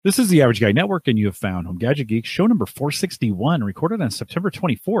This is the Average Guy Network, and you have found Home Gadget Geeks, show number 461, recorded on September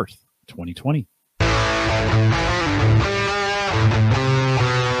 24th, 2020.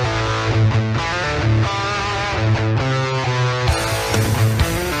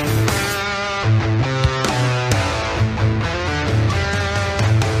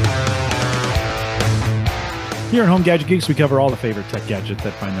 Here at Home Gadget Geeks, we cover all the favorite tech gadgets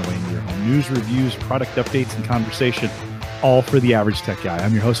that find their way into your home. News, reviews, product updates, and conversation, all for the average tech guy.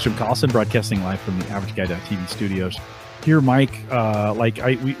 I'm your host, Jim Collison, broadcasting live from the AverageGuy.tv studios. Here, Mike,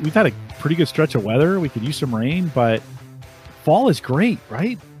 we've had a pretty good stretch of weather. We could use some rain, but fall is great,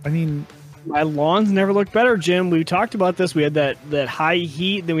 right? I mean, my lawns never looked better, Jim. We talked about this. We had that high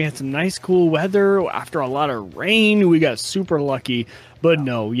heat, then we had some nice cool weather. After a lot of rain, we got super lucky. But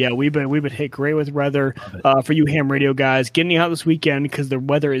we've been hit great with weather. For you ham radio guys, getting out this weekend because the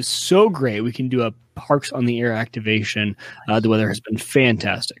weather is so great. We can do a Parks on the Air activation. The weather has been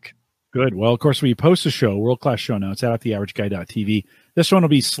fantastic. Good. Well, of course, we post a show, world-class show notes, out at theaverageguy.tv. This one will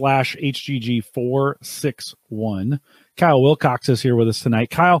be /HGG461. Kyle Wilcox is here with us tonight.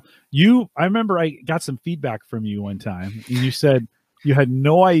 Kyle, I remember I got some feedback from you one time, and you said you had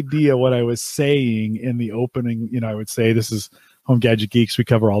no idea what I was saying in the opening. I would say, this is Home Gadget Geeks. We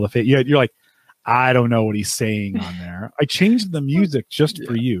cover all the you're like, I don't know what he's saying on there. I changed the music just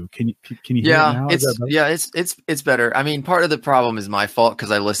for you. Can you hear it now? It's better. I mean, part of the problem is my fault because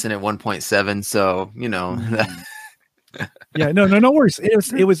I listen at 1.7. So, Yeah, no worries.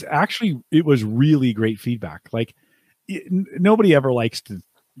 It was really great feedback. Like nobody ever likes to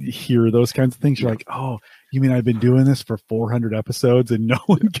hear those kinds of things. You're like, oh, you mean I've been doing this for 400 episodes and no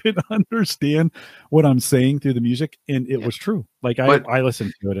one can understand what I'm saying through the music? And it was trtrue. Like I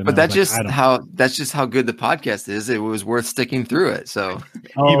listened to it, and that's just how good the podcast is. It was worth sticking through it. So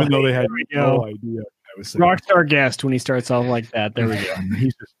even though they had no idea, I was saying. Rockstar guest when he starts off like that. There we go.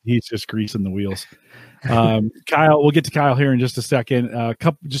 He's just greasing the wheels. Kyle, we'll get to Kyle here in just a second.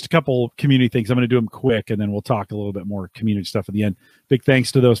 Just a couple community things. I'm going to do them quick, and then we'll talk a little bit more community stuff at the end. Big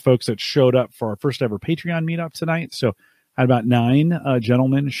thanks to those folks that showed up for our first ever Patreon meetup tonight. So I had about 9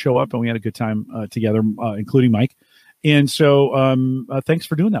 gentlemen show up, and we had a good time together, including Mike. And so thanks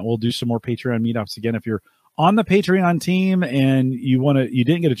for doing that. We'll do some more Patreon meetups again. If you're on the Patreon team and you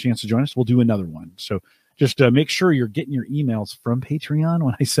didn't get a chance to join us, we'll do another one. So just make sure you're getting your emails from Patreon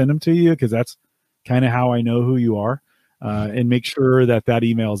when I send them to you, because that's kind of how I know who you are, and make sure that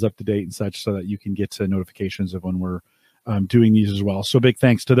email is up to date and such so that you can get notifications of when we're doing these as well. So big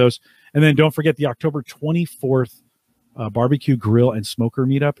thanks to those. And then don't forget the October 24th barbecue grill and smoker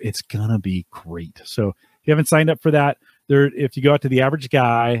meetup. It's going to be great. So if you haven't signed up for that, if you go out to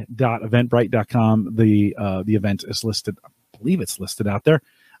theaverageguy.eventbrite.com, the event is listed. I believe it's listed out there.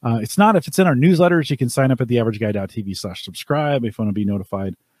 It's not. If it's in our newsletters, you can sign up at theaverageguy.tv/subscribe if you want to be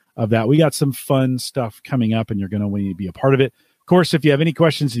notified of that. We got some fun stuff coming up, and you're going to want to be a part of it. Of course, if you have any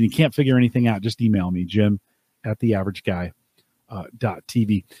questions and you can't figure anything out, just email me,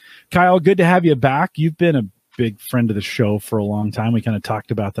 Jim@theaverageguy.tv. Kyle, good to have you back. You've been a big friend of the show for a long time. We kind of talked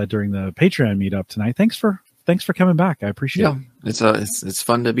about that during the Patreon meetup tonight. Thanks for coming back. I appreciate it. It's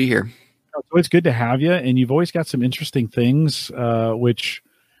fun to be here. It's always good to have you, and you've always got some interesting things, which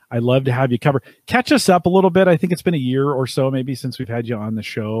I'd love to have you cover. Catch us up a little bit. I think it's been a year or so maybe since we've had you on the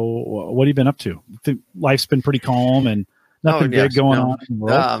show. What have you been up to? I think life's been pretty calm and nothing big going on in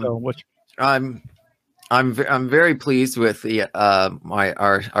the world. I'm very pleased with the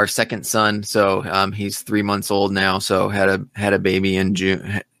our second son. So he's 3 months old now. So had a baby in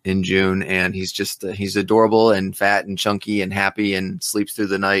June, and he's adorable and fat and chunky and happy and sleeps through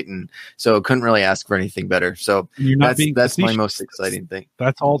the night, and so couldn't really ask for anything better. So that's my most exciting thing.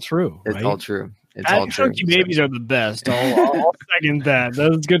 That's all true. It's right? all true. It's all true. Chunky babies are the best. I'll second that.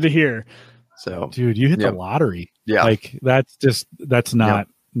 That was good to hear. So, dude, you hit the lottery. Yeah, like that's not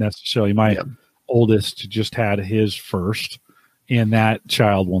necessarily my oldest just had his first, and that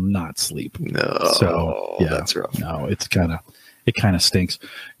child will not sleep. No, so that's rough. No, it kind of stinks.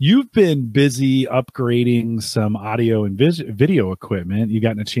 You've been busy upgrading some audio and video equipment. You've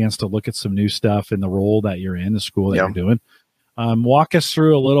gotten a chance to look at some new stuff in the role that you're in, the school that you're doing. Walk us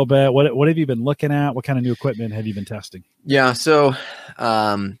through a little bit. What have you been looking at? What kind of new equipment have you been testing? Yeah. So,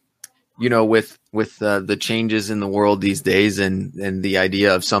 with the changes in the world these days, and the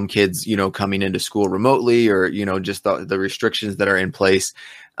idea of some kids, coming into school remotely, or, just the restrictions that are in place,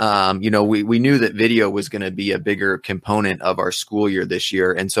 we knew that video was going to be a bigger component of our school year this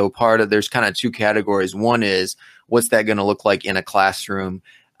year. And so there's kind of two categories. One is, what's that going to look like in a classroom?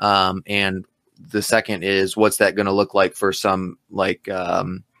 And the second is, what's that going to look like for some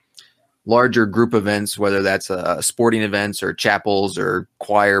larger group events, whether that's sporting events or chapels or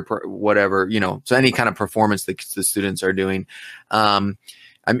choir, whatever, so any kind of performance that the students are doing.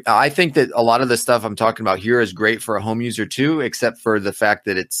 I think that a lot of the stuff I'm talking about here is great for a home user too, except for the fact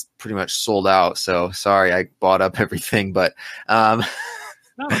that it's pretty much sold out. So sorry, I bought up everything, but not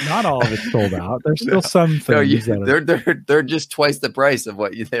all of it's sold out. There's still some things they're just twice the price of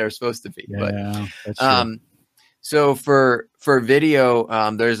what they are supposed to be. Yeah, that's true. So for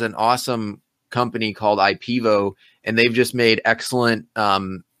video, there's an awesome company called IPEVO, and they've just made excellent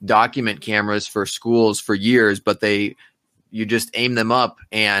document cameras for schools for years, but you just aim them up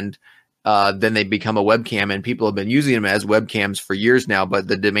and then they become a webcam, and people have been using them as webcams for years now, but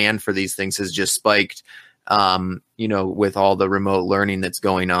the demand for these things has just spiked, with all the remote learning that's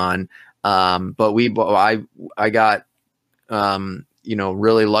going on. But I got,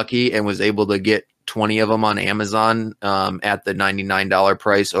 really lucky and was able to get 20 of them on Amazon at the $99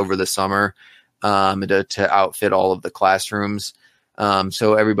 price over the summer to outfit all of the classrooms.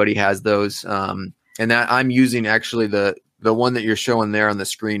 So everybody has those. And that I'm using actually the one that you're showing there on the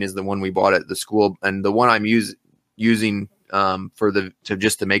screen is the one we bought at the school. And the one I'm using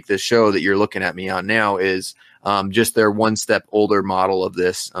to make this show that you're looking at me on now is just their one step older model of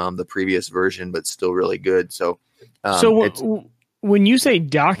this, the previous version, but still really good. So, when you say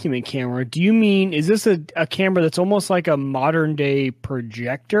document camera, do you mean, is this a camera that's almost like a modern day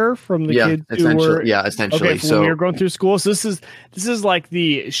projector from the kids? Essentially. Okay, so when you're going through school, so this is like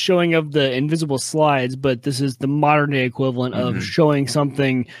the showing of the invisible slides, but this is the modern day equivalent of showing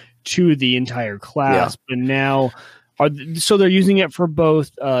something to the entire class. Yeah. But now, so they're using it for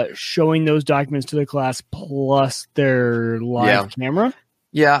both showing those documents to the class plus their live camera?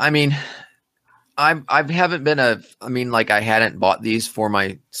 Yeah, I mean, I hadn't bought these for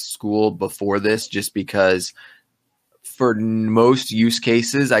my school before this, just because for most use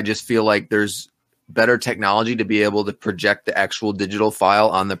cases, I just feel like there's better technology to be able to project the actual digital file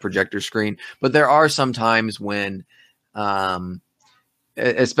on the projector screen. But there are some times when,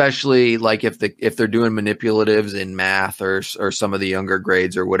 especially like if they're doing manipulatives in math or some of the younger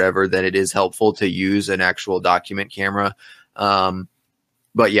grades or whatever, then it is helpful to use an actual document camera.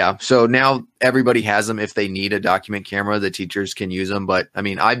 But yeah, so now everybody has them. If they need a document camera, the teachers can use them. But I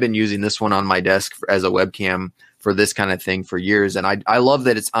mean, I've been using this one on my desk as a webcam for this kind of thing for years. And I love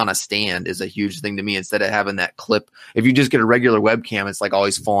that it's on a stand is a huge thing to me, instead of having that clip. If you just get a regular webcam, it's like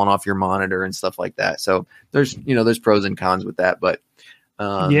always falling off your monitor and stuff like that. So there's pros and cons with that, but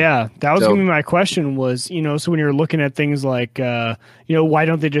that was going to be my question was, so when you're looking at things like, why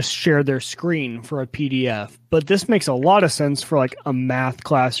don't they just share their screen for a PDF? But this makes a lot of sense for like a math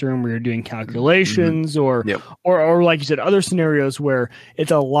classroom where you're doing calculations or like you said, other scenarios where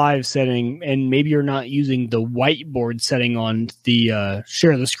it's a live setting and maybe you're not using the whiteboard setting on the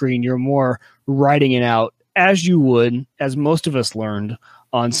share the screen. You're more writing it out as you would, as most of us learned,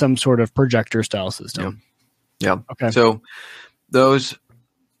 on some sort of projector style system. Yeah. Okay. So those,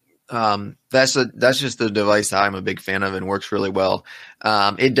 that's just the device that I'm a big fan of and works really well.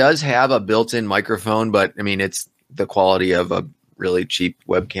 It does have a built-in microphone, but I mean, it's the quality of a really cheap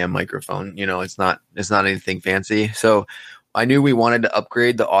webcam microphone. It's not anything fancy. So I knew we wanted to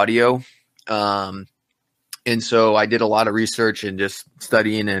upgrade the audio. And so I did a lot of research and just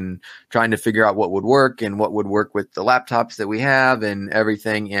studying and trying to figure out what would work and what would work with the laptops that we have and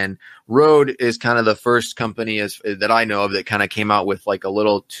everything. And Rode is kind of the first company that I know of that kind of came out with like a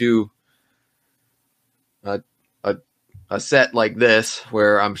little a set like this,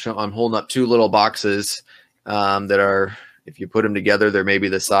 where I'm holding up two little boxes that are, if you put them together, they're maybe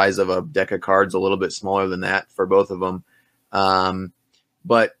the size of a deck of cards, a little bit smaller than that for both of them.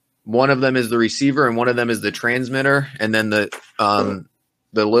 But one of them is the receiver and one of them is the transmitter. And then the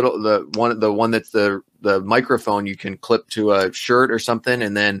one that's the microphone you can clip to a shirt or something.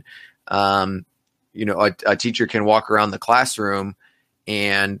 And then, a teacher can walk around the classroom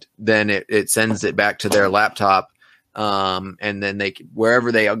and then it sends it back to their laptop. And then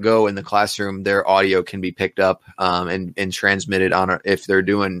wherever they go in the classroom, their audio can be picked up and transmitted if they're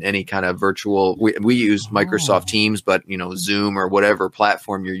doing any kind of virtual. We use Microsoft Teams, but Zoom or whatever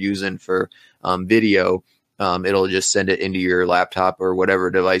platform you're using for video, it'll just send it into your laptop or whatever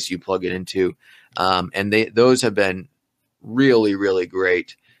device you plug it into. And those have been really, really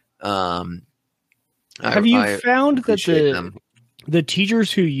great. Have you found that the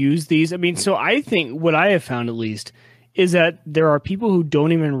teachers who use these, so I think what I have found at least is that there are people who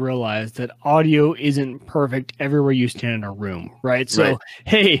don't even realize that audio isn't perfect everywhere you stand in a room, right? So,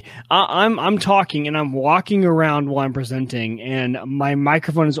 hey, I'm talking and I'm walking around while I'm presenting and my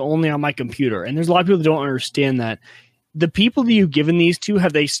microphone is only on my computer. And there's a lot of people that don't understand that. the people that you've given these to,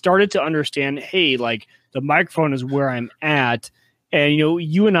 have they started to understand, hey, like the microphone is where I'm at? And,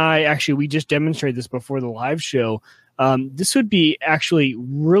 you and I, actually, we just demonstrated this before the live show. This would be actually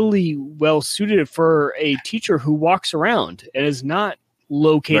really well suited for a teacher who walks around and is not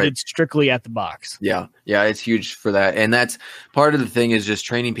located strictly at the box. Yeah. It's huge for that. And that's part of the thing, is just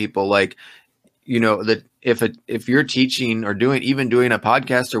training people. Like, that if you're teaching or doing a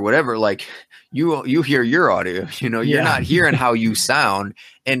podcast or whatever, like you hear your audio, you're not hearing how you sound.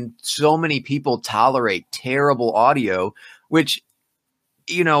 And so many people tolerate terrible audio, which,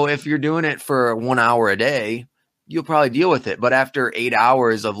 if you're doing it for 1 hour a day, you'll probably deal with it. But after 8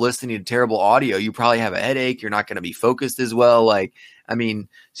 hours of listening to terrible audio, you probably have a headache. You're not going to be focused as well.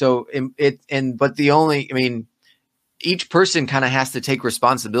 Each person kind of has to take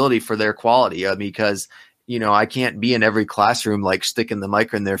responsibility for their quality, because, I can't be in every classroom, like sticking the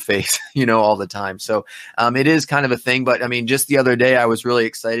mic in their face, all the time. So it is kind of a thing. But just the other day, I was really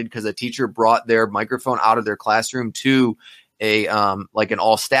excited because a teacher brought their microphone out of their classroom to an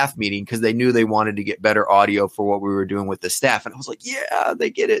all staff meeting, because they knew they wanted to get better audio for what we were doing with the staff. And I was like, yeah, they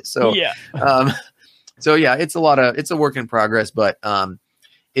get it. So, it's a work in progress, but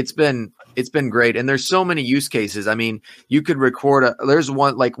it's been great. And there's so many use cases. You could record there's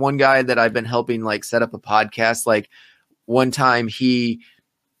one guy that I've been helping set up a podcast. Like one time he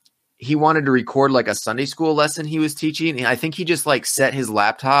wanted to record a Sunday school lesson he was teaching. And I think he just set his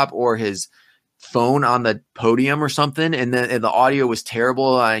laptop or his phone on the podium or something, and the audio was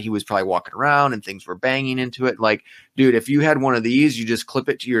terrible. He was probably walking around and things were banging into it. Like, dude, if you had one of these, you just clip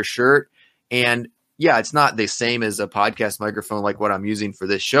it to your shirt, and it's not the same as a podcast microphone like what I'm using for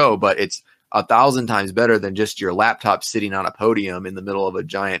this show, but it's 1,000 times better than just your laptop sitting on a podium in the middle of a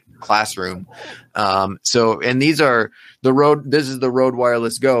giant classroom. And these are this is the Rode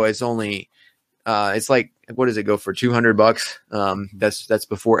Wireless Go. It's only it's what does it go for? $200. That's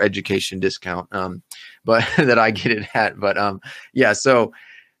before education discount. But that I get it at, but I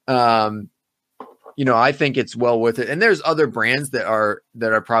think it's well worth it. And there's other brands that are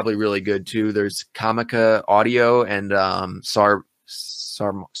probably really good too. There's Comica Audio and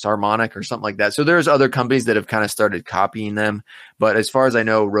Sarmonic or something like that. So there's other companies that have kind of started copying them. But as far as I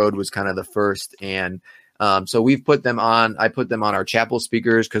know, Rode was kind of the first. And so we've put them on. I put them on our chapel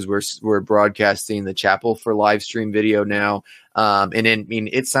speakers because we're broadcasting the chapel for live stream video now.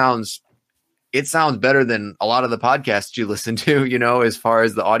 It sounds better than a lot of the podcasts you listen to, as far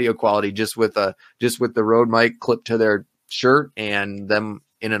as the audio quality, just with the Rode mic clipped to their shirt and them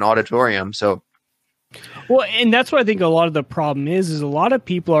in an auditorium. So. Well, and that's what I think a lot of the problem is a lot of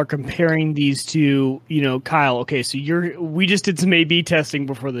people are comparing these to, Kyle, okay, so we just did some A/B testing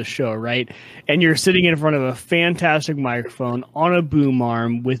before the show, right? And you're sitting in front of a fantastic microphone on a boom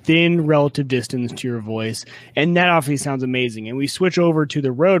arm within relative distance to your voice. And that obviously sounds amazing. And we switch over to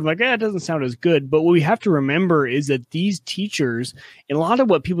the Rode, like, it doesn't sound as good. But what we have to remember is that these teachers, and a lot of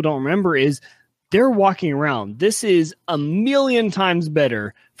what people don't remember is they're walking around. This is 1,000,000 times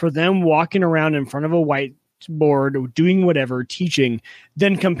better for them walking around in front of a whiteboard or doing whatever, teaching,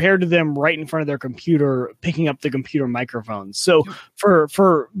 than compared to them right in front of their computer, picking up the computer microphones. So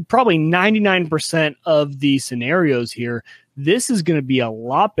for probably 99% of the scenarios here, this is going to be a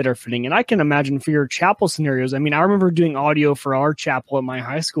lot better fitting. And I can imagine for your chapel scenarios, I remember doing audio for our chapel at my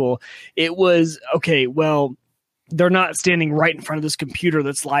high school. It was, okay, well, they're not standing right in front of this computer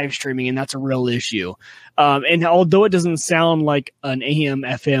that's live streaming, and that's a real issue. And although it doesn't sound like an AM,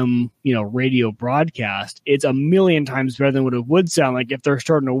 FM, radio broadcast, it's 1,000,000 times better than what it would sound like if they're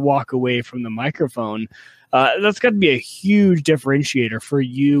starting to walk away from the microphone. That's got to be a huge differentiator for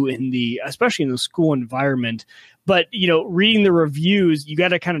you especially in the school environment. But, reading the reviews, you got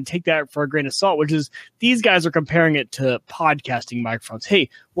to kind of take that for a grain of salt, which is these guys are comparing it to podcasting microphones. Hey,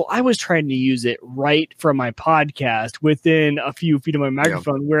 well, I was trying to use it right for my podcast within a few feet of my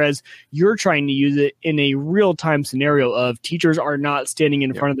microphone, whereas you're trying to use it in a real-time scenario of teachers are not standing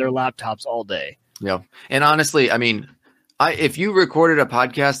in front of their laptops all day. Yeah. And honestly, if you recorded a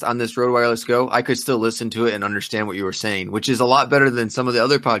podcast on this Rode Wireless Go, I could still listen to it and understand what you were saying, which is a lot better than some of the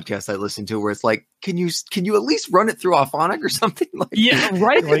other podcasts I listen to where it's like, can you at least run it through Auphonic or something?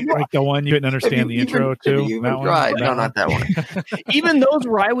 Right. like the one you couldn't understand the intro to. No, not that one. Even those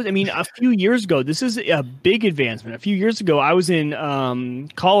where a few years ago, this is a big advancement. A few years ago, I was in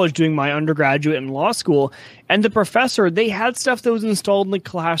college doing my undergraduate and law school, and the professor, they had stuff that was installed in the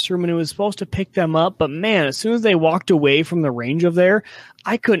classroom and it was supposed to pick them up. But man, as soon as they walked away from the range of there,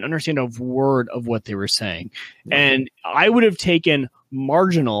 I couldn't understand a word of what they were saying. And I would have taken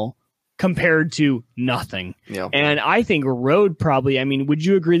marginal compared to nothing. Yeah. And I think Rode probably, I mean, would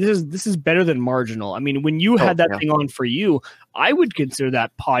you agree this is better than marginal? I mean, when you had that thing on for you, I would consider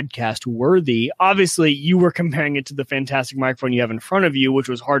that podcast worthy. Obviously, you were comparing it to the fantastic microphone you have in front of you, which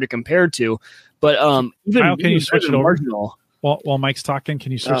was hard to compare to. But even Kyle, can you switch it over? Marginal, While Mike's talking,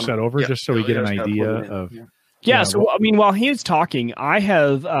 can you switch that over just so we get an idea of? Yeah, so I mean, while he's talking, I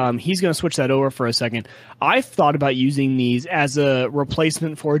have he's going to switch that over for a second. I've thought about using these as a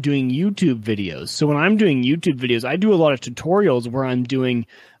replacement for doing YouTube videos. So when I'm doing YouTube videos, I do a lot of tutorials where I'm doing,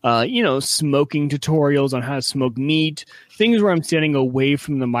 smoking tutorials on how to smoke meat, things where I'm standing away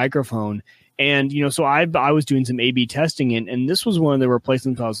from the microphone. And, so I was doing some A/B testing, and this was one of the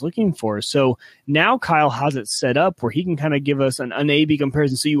replacements I was looking for. So now Kyle has it set up where he can kind of give us an A/B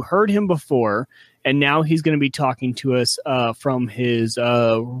comparison. So you heard him before, and now he's going to be talking to us from his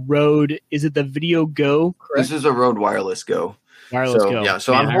Rode. Is it the Video Go? Correct? This is a Rode Wireless Go. Wireless Go. Yeah,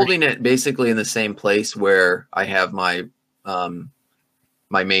 so I'm holding it basically in the same place where I have my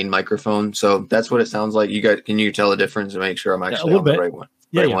my main microphone. So that's what it sounds like. You guys, can you tell the difference and make sure I'm actually on the right one?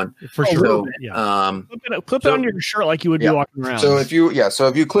 One for sure. So, clip it on your shirt like you would be walking around. So if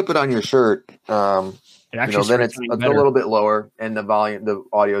you clip it on your shirt, then it's a little bit lower, and the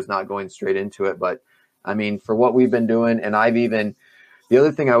audio is not going straight into it. But I mean, for what we've been doing, and the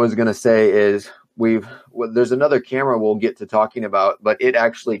other thing I was going to say is there's another camera we'll get to talking about, but it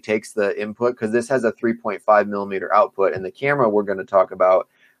actually takes the input because this has a 3.5 millimeter output, and the camera we're going to talk about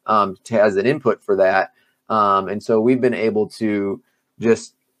has an input for that, and so we've been able to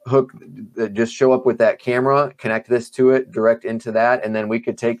just show up with that camera, connect this to it, direct into that, and then we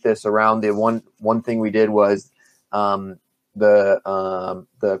could take this around. The one thing we did was the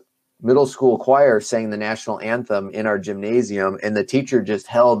middle school choir sang the national anthem in our gymnasium, and the teacher just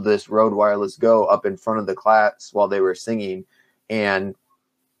held this Rode Wireless Go up in front of the class while they were singing, and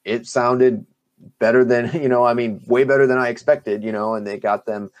it sounded better than way better than I expected, and they got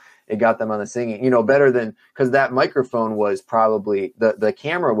them. It got them on the singing, better than, because that microphone was probably the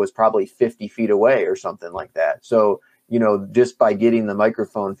camera was probably 50 feet away or something like that. So, just by getting the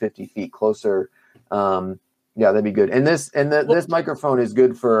microphone 50 feet closer, that'd be good. And this microphone is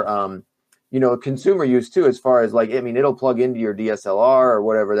good for, consumer use too, as far as it'll plug into your DSLR or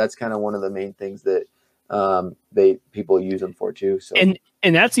whatever. That's kind of one of the main things that people use them for too. So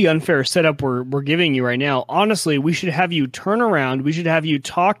and that's the unfair setup we're giving you right now. Honestly, we should have you turn around. We should have you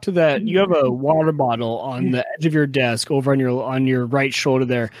talk to that. You have a water bottle on the edge of your desk over on your right shoulder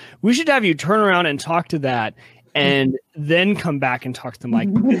there. We should have you turn around and talk to that, and then come back and talk to the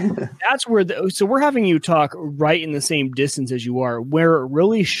mic. That's where so we're having you talk right in the same distance as you are. Where it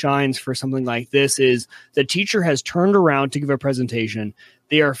really shines for something like this is the teacher has turned around to give a presentation.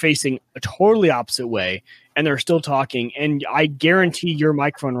 They are facing a totally opposite way, and they're still talking. And I guarantee your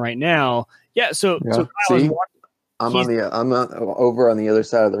microphone right now. Yeah. So Kyle I'm over on the other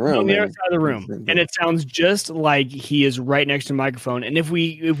side of the room. On the other side of the room, and it sounds just like he is right next to the microphone. And if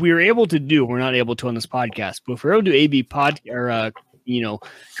we were able to do, we're not able to on this podcast, but if we're able to do A/B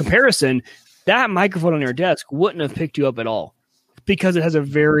comparison, that microphone on your desk wouldn't have picked you up at all, because it has a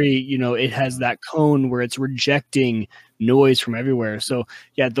very, it has that cone where it's rejecting noise from everywhere. So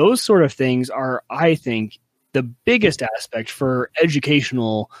yeah, those sort of things are, I think, the biggest aspect for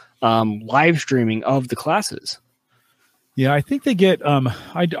educational live streaming of the classes. Yeah, I think they get.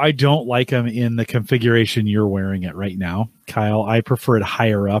 I don't like them in the configuration you're wearing it right now, Kyle. I prefer it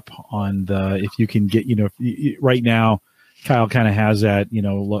higher up on the. If you can get, right now, Kyle kind of has that,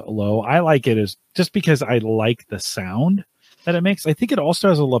 low. I like it as just because I like the sound that it makes. I think it also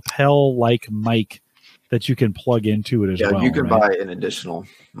has a lapel-like mic that you can plug into it as well. Yeah, you can buy an additional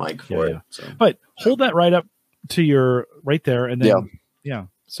mic for it. So. But hold that right up to your right there, and then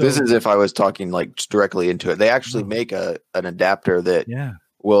So this is if I was talking directly into it. They actually make an adapter that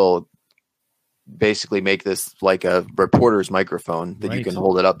will basically make this like a reporter's microphone that you can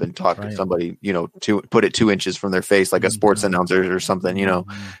hold it up and talk to somebody, put it 2 inches from their face, like a sports announcer or something,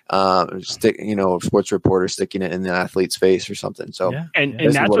 stick, a sports reporter sticking it in the athlete's face or something. So, and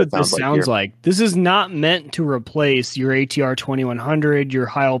that's what this sounds like. This is not meant to replace your ATR 2100, your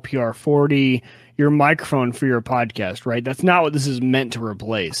Heil PR40, your microphone for your podcast, right? That's not what this is meant to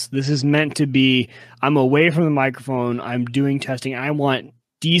replace. This is meant to be, I'm away from the microphone, I'm doing testing, I want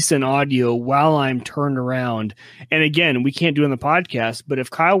decent audio while I'm turned around. And again, we can't do it on the podcast, but if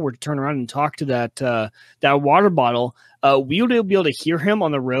Kyle were to turn around and talk to that water bottle, we would be able to hear him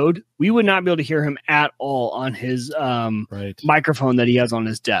on the road. We would not be able to hear him at all on his microphone that he has on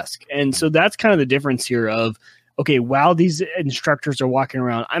his desk. And so that's kind of the difference here of, okay, while these instructors are walking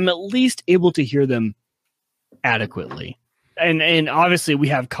around, I'm at least able to hear them adequately. and obviously we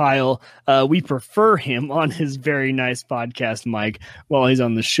have Kyle. We prefer him on his very nice podcast mic while he's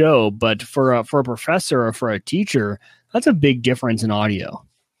on the show. But for a professor or for a teacher, that's a big difference in audio.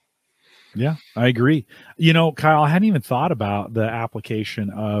 Yeah, I agree. Kyle, I hadn't even thought about the application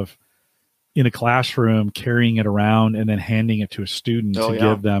of in a classroom carrying it around and then handing it to a student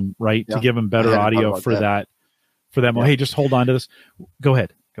give them to give them better audio for that. For them. Well, hey, just hold on to this. Go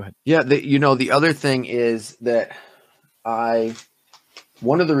ahead. Yeah. The other thing is that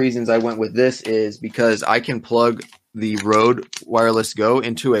one of the reasons I went with this is because I can plug the Rode Wireless Go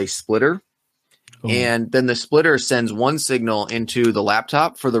into a splitter. And then the splitter sends one signal into the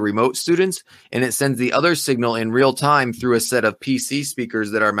laptop for the remote students, and it sends the other signal in real time through a set of PC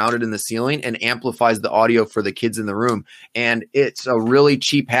speakers that are mounted in the ceiling and amplifies the audio for the kids in the room. And it's a really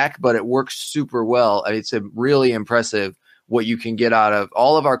cheap hack, but it works super well. It's really impressive what you can get out of.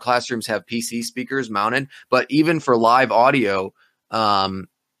 All of our classrooms have PC speakers mounted, but even for live audio,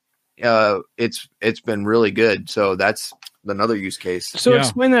 it's been really good. So that's another use case. So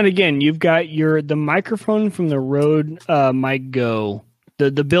explain that again. You've got the microphone from the Rode Mic Go,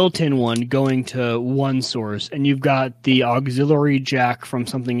 the built-in one going to one source, and you've got the auxiliary jack from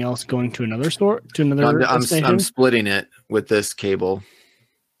something else going to another I'm splitting it with this cable.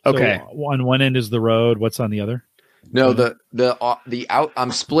 Okay. So on one end is the Rode. What's on the other? No, the out.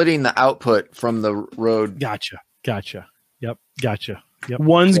 I'm splitting the output from the Rode. Gotcha. Yep. Gotcha. Yep.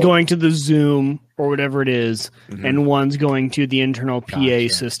 One's going to the Zoom or whatever it is, and one's going to the internal PA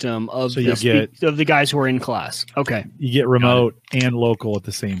system of the guys who are in class. Okay. You get remote and local at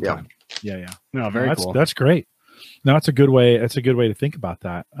the same time. Yeah. No, very cool. That's great. No, that's a good way. That's a good way to think about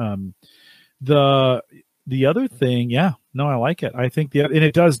that. The other thing, I like it. I think and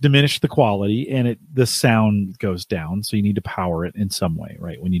it does diminish the quality, and the sound goes down. So you need to power it in some way,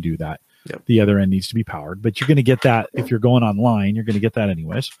 right? When you do that. Yep. The other end needs to be powered, but you're going to get that if you're going online. You're going to get that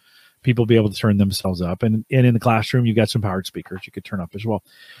anyways. People will be able to turn themselves up, and in the classroom, you've got some powered speakers you could turn up as well.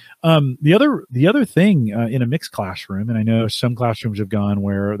 The other thing in a mixed classroom, and I know some classrooms have gone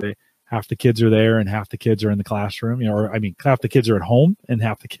where half the kids are there and half the kids are in the classroom. Half the kids are at home and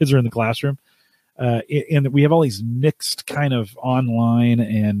half the kids are in the classroom. And we have all these mixed kind of online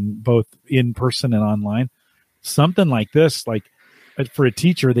and both in person and online. Something like this, for a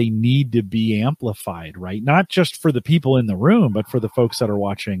teacher, they need to be amplified, right? Not just for the people in the room, but for the folks that are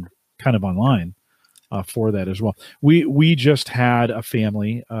watching kind of online for that as well. We just had a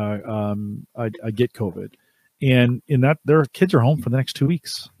family get COVID, and in that their kids are home for the next 2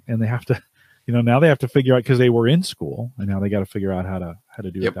 weeks, and they have to, now they have to figure out, because they were in school, and now they got to figure out how to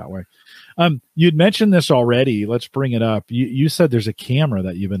do it that way. You'd mentioned this already. Let's bring it up. You said there's a camera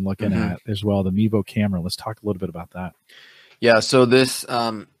that you've been looking at as well, the MEVO camera. Let's talk a little bit about that. Yeah, so this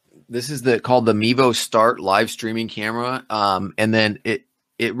is called the MEVO Start live streaming camera, and then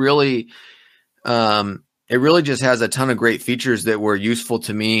it really just has a ton of great features that were useful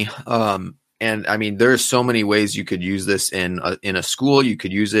to me. And I mean, there's so many ways you could use this in a school. You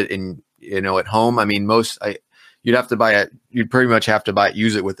could use it in at home. I mean, you'd have to buy it. You'd pretty much have to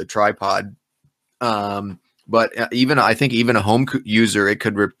use it with a tripod. But I think even a home user, it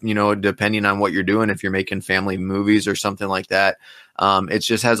could, depending on what you're doing, if you're making family movies or something like that, it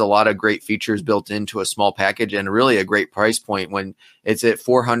just has a lot of great features built into a small package, and really a great price point when it's at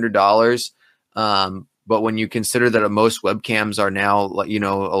 $400. But when you consider that most webcams are now,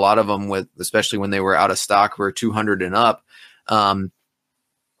 a lot of them especially when they were out of stock, were $200 and up.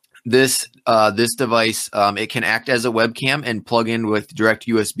 This device, it can act as a webcam and plug in with direct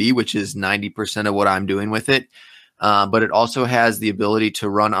USB, which is 90% of what I'm doing with it. But it also has the ability to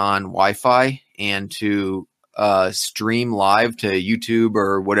run on Wi-Fi and to stream live to YouTube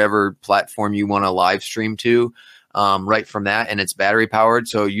or whatever platform you want to live stream to, right from that. And it's battery powered.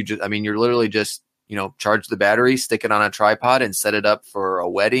 So you're literally just, charge the battery, stick it on a tripod, and set it up for a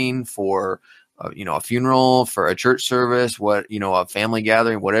wedding, for a funeral, for a church service, a family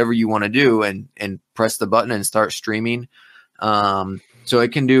gathering, whatever you want to do, and press the button and start streaming. So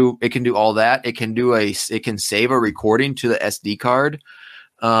it can do all that. It can save a recording to the SD card.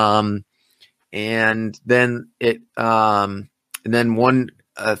 And then one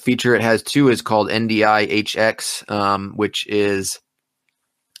feature it has too is called NDI HX, which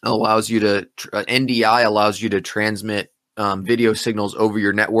allows you to transmit video signals over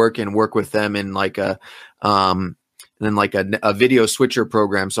your network and work with them in a video switcher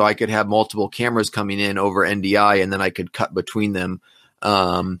program. So I could have multiple cameras coming in over NDI, and then I could cut between them.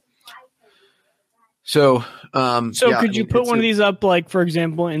 Could you put one of these up, for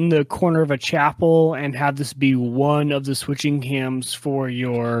example, in the corner of a chapel, and have this be one of the switching cams for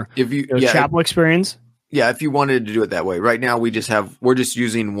your chapel experience? Yeah, if you wanted to do it that way. Right now, we're just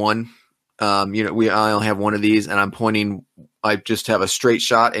using one. I only have one of these, and I just have a straight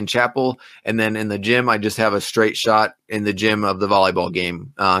shot in chapel, and then in the gym, I just have a straight shot in the gym of the volleyball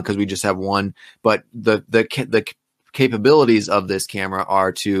game because we just have one. But the capabilities of this camera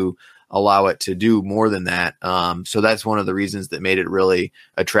are to allow it to do more than that. So that's one of the reasons that made it really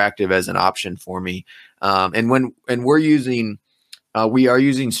attractive as an option for me. And we're using. We are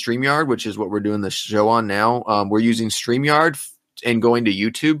using StreamYard, which is what we're doing the show on now. We're using StreamYard and going to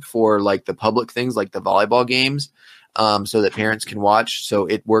YouTube for like the public things like the volleyball games so that parents can watch. So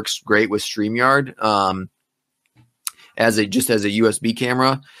it works great with StreamYard as a USB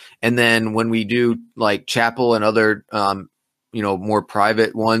camera. And then when we do like chapel and other, more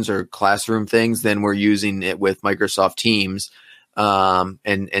private ones or classroom things, then we're using it with Microsoft Teams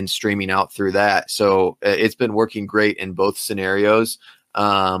and streaming out through that. So it's been working great in both scenarios.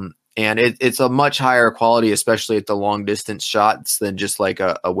 And it's a much higher quality, especially at the long distance shots than just like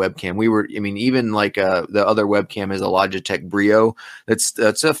a webcam. Even like the other webcam is a Logitech Brio. That's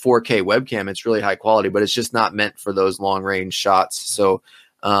a 4K webcam. It's really high quality, but it's just not meant for those long range shots. So,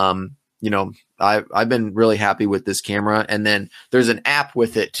 I've been really happy with this camera. And then there's an app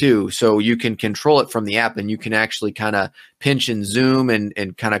with it too. So you can control it from the app and you can actually kind of pinch and zoom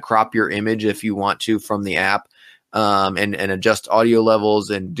and kind of crop your image if you want to from the app, and adjust audio levels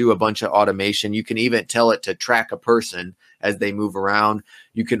and do a bunch of automation. You can even tell it to track a person as they move around.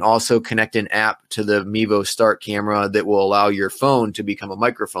 You can also connect an app to the MEVO Start camera that will allow your phone to become a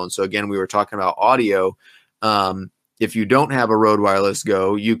microphone. So again, we were talking about audio. If you don't have a Rode Wireless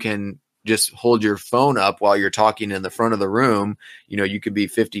Go, you can just hold your phone up while you're talking in the front of the room. You could be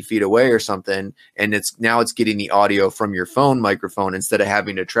 50 feet away or something. And it's getting the audio from your phone microphone instead of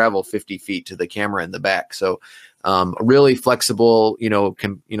having to travel 50 feet to the camera in the back. So, really flexible,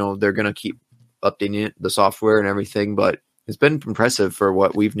 they're going to keep updating the software and everything, but it's been impressive for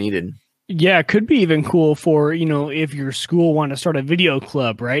what we've needed. Yeah, it could be even cool for, if your school want to start a video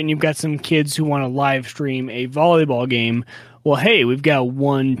club, right? And you've got some kids who want to live stream a volleyball game. Well, hey, we've got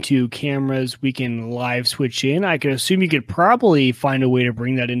 1-2 cameras we can live switch in. I could assume you could probably find a way to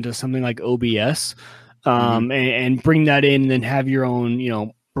bring that into something like OBS, and bring that in and then have your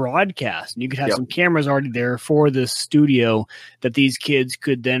own, broadcast. And you could have some cameras already there for the studio that these kids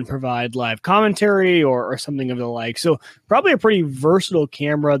could then provide live commentary or something of the like. So probably a pretty versatile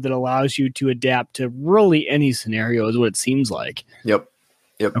camera that allows you to adapt to really any scenario is what it seems like. Yep.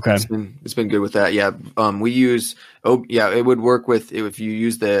 Okay. It's been good with that. Yeah. We use, it would work with, if you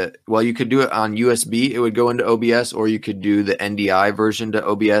use you could do it on USB, it would go into OBS, or you could do the NDI version to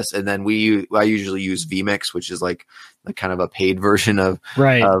OBS. And then I usually use vMix, which is like kind of a paid version of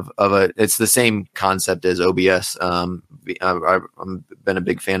it's the same concept as OBS. I've been a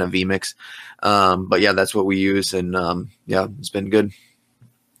big fan of vMix. But yeah, that's what we use. And it's been good.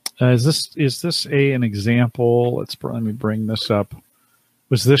 Is this an example? Let me bring this up.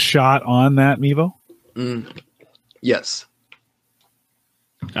 Was this shot on that MEVO? Yes.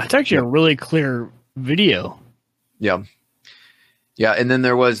 That's actually a really clear video. Yeah. Yeah. And then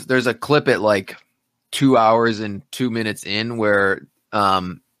there's a clip at like 2 hours and 2 minutes in where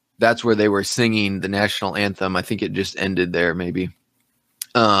that's where they were singing the national anthem. I think it just ended there maybe.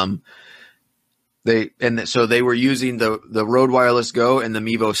 So they were using the Rode Wireless Go and the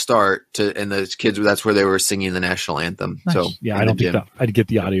MEVO Start and the kids, that's where they were singing the national anthem. Nice. So yeah, I don't think I'd get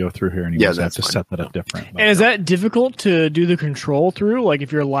the audio through here anyway. Yeah, so I have that's to set that up different. And is that difficult to do the control through? Like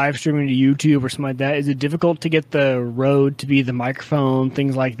if you're live streaming to YouTube or something like that, is it difficult to get the Rode to be the microphone,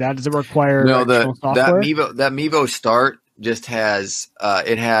 things like that? Does it require software? That MEVO Start just has a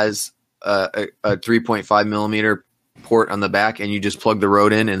 3.5 millimeter port on the back, and you just plug the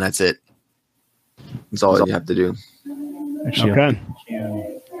Rode in, and that's it. That's all you have to do. Actually, okay. Get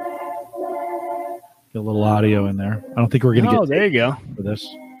a little audio in there. I don't think we're going to get. Oh, there you go. For this,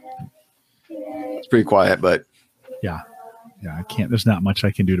 it's pretty quiet, but yeah, I can't. There's not much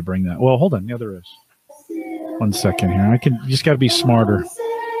I can do to bring that. Well, hold on. Yeah, there is. 1 second here. You just got to be smarter.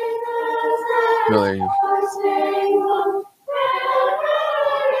 Really.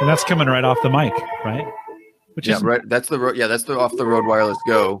 And that's coming right off the mic, right? Which is right. That's the off the Rode Wireless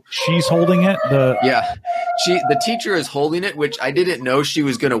Go. She's holding it. The teacher is holding it, which I didn't know she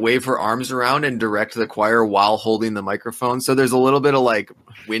was going to wave her arms around and direct the choir while holding the microphone. So there's a little bit of like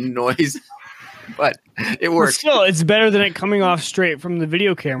wind noise, but it works. But still, it's better than it coming off straight from the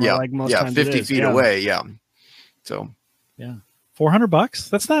video camera. Like most times 50 feet away. Yeah. So yeah, $400.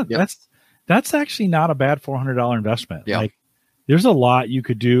 That's not. Yep. That's actually not a bad $400 investment. Yeah. Like there's a lot you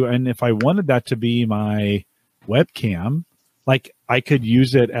could do, and if I wanted that to be my webcam, like I could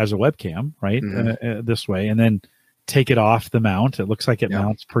use it as a webcam, right? This way, and then take it off the mount. It looks like it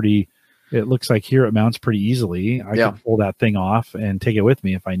mounts pretty. It looks like here it mounts pretty easily. I could pull that thing off and take it with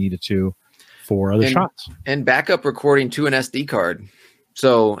me if I needed to for other shots. And backup recording to an SD card.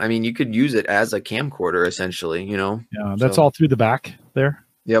 So, I mean, you could use it as a camcorder essentially, you know? Yeah, that's all through the back there.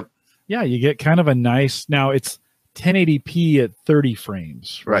 Yep. Yeah, you get kind of a nice, now it's 1080p at 30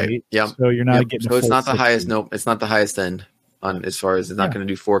 frames, right? Yeah. So you're not getting so it's not the highest, it's not the highest end on as far as it's not going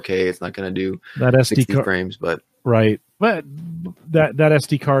to do 4K, it's not going to do that SD 60 frames, but right. But that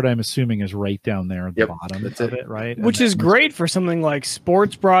SD card, I'm assuming, is right down there at the bottom of it, right? Which is great for something like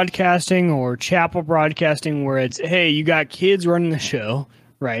sports broadcasting or chapel broadcasting, where it's, hey, you got kids running the show,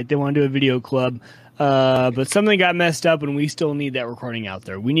 right? They want to do a video club, but something got messed up, and we still need that recording out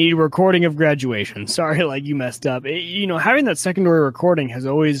there. We need a recording of graduation. Sorry, like you messed up. Having that secondary recording has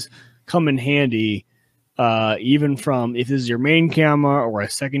always come in handy, even from if this is your main camera or a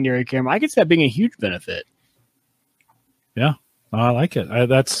secondary camera. I could see that being a huge benefit. Yeah, I like it.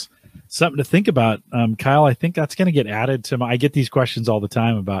 That's something to think about. Kyle, I think that's going to get added to I get these questions all the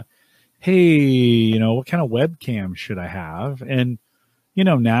time about, hey, what kind of webcam should I have? And,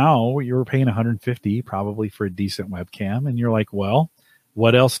 now you're paying $150 probably for a decent webcam. And you're like, well,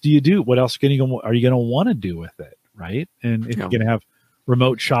 what else do you do? What else are you going to want to do with it? Right. And if you're going to have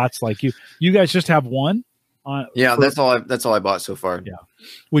remote shots like you guys just have one. That's all I bought so far. Yeah.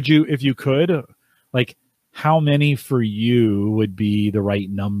 Would you, if you could, how many for you would be the right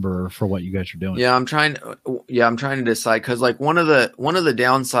number for what you guys are doing? I'm trying to decide, because one of the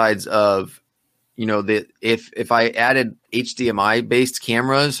downsides of if I added HDMI based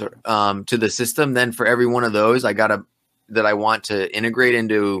cameras to the system, then for every one of those that I want to integrate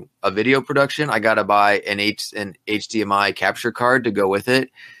into a video production, I gotta buy an HDMI capture card to go with it,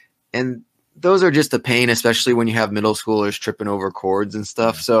 and those are just a pain, especially when you have middle schoolers tripping over cords and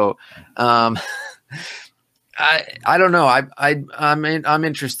stuff. So. I don't know. I'm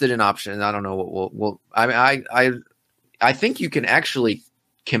interested in options. I don't know what I think you can actually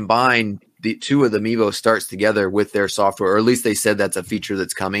combine the two of the MEVO starts together with their software, or at least they said that's a feature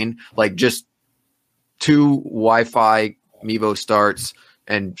that's coming. Like just two Wi-Fi MEVO starts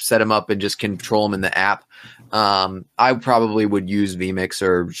and set them up and just control them in the app. I probably would use vMix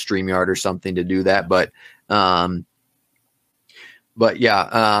or StreamYard or something to do that, but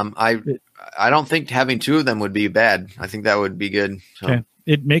I don't think having two of them would be bad. I think that would be good. So. Okay.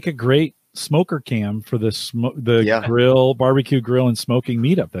 It'd make a great smoker cam for the grill, barbecue grill and smoking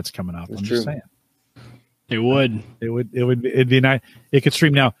meetup that's coming up. I'm just saying. It'd be nice. It could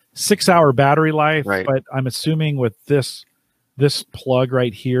stream now 6-hour battery life, right? But I'm assuming with this plug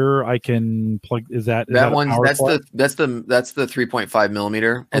right here, I can plug. That's the 3.5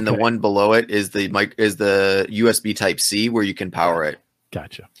 millimeter, and the one below it is the USB Type C where you can power it.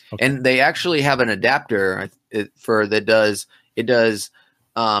 Gotcha. Okay. And they actually have an adapter that does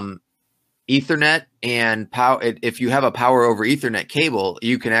Ethernet and power. If you have a power over Ethernet cable,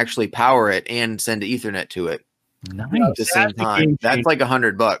 you can actually power it and send Ethernet to it at the same time. That's like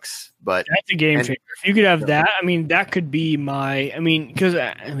 $100, but that's a game changer. If you could have that, that could be because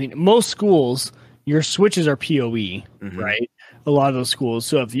most schools, your switches are PoE, right? A lot of those schools.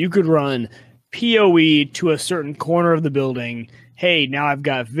 So if you could run PoE to a certain corner of the building, hey, now I've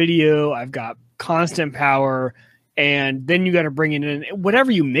got video, I've got constant power, and then you got to bring it in, whatever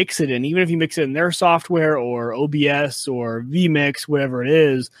you mix it in, even if you mix it in their software or OBS or vMix, whatever it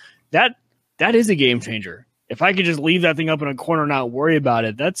is, that is a game changer. If I could just leave that thing up in a corner and not worry about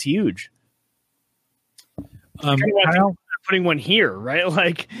it, that's huge. Putting one here, right?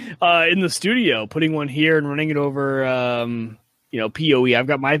 In the studio, putting one here and running it over PoE. I've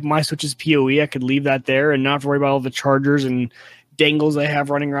got my switches PoE. I could leave that there and not have to worry about all the chargers and dangles I have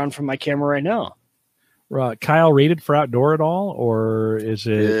running around from my camera right now. Kyle, rated for outdoor at all, or is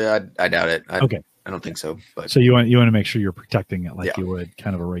it? Yeah, I doubt it. Okay, I don't think so. But so you want to make sure you're protecting it like you would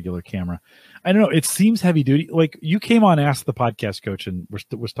kind of a regular camera. I don't know. It seems heavy duty. Like you came on Ask the Podcast Coach and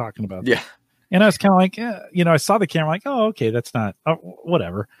was talking about that. And I was kind of like, I saw the camera like, oh, okay, that's not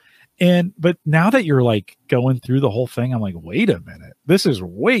whatever. But now that you're like going through the whole thing, I'm like, wait a minute, this is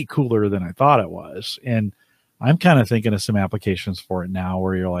way cooler than I thought it was. And I'm kind of thinking of some applications for it now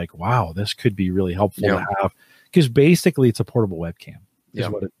where you're like, wow, this could be really helpful to have, because basically it's a portable webcam is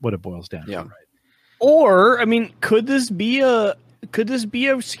what it boils down to. Right? Or, could this be a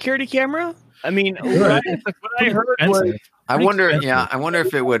security camera? What I heard was, I wonder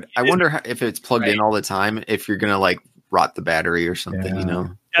if it would. I wonder if it's plugged in all the time. If you're gonna rot the battery or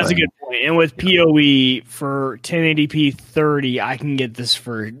something, That's a good point. And with PoE for 1080p 30, I can get this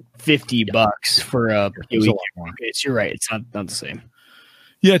for $50 for a PoE. You're right. It's not the same.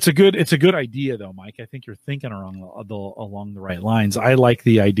 Yeah, it's a good idea though, Mike. I think you're thinking along the right lines. I like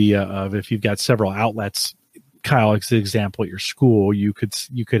the idea of if you've got several outlets, Kyle, as an example at your school, you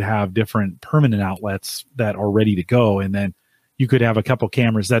could have different permanent outlets that are ready to go, and then you could have a couple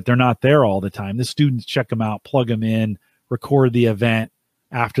cameras that they're not there all the time. The students check them out, plug them in, record the event.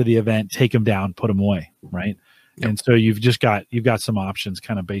 After the event, take them down, put them away, right? Yep. And so you've got some options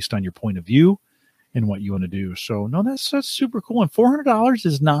kind of based on your point of view and what you want to do. So no, that's super cool. And $400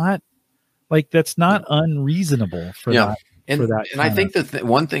 is not that's not unreasonable for that. And I think that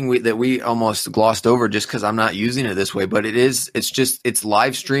one thing that we almost glossed over just because I'm not using it this way, but it's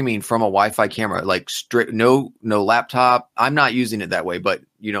live streaming from a Wi-Fi camera, like straight, no laptop. I'm not using it that way, but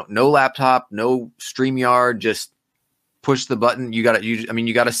no laptop, no StreamYard, just push the button. You got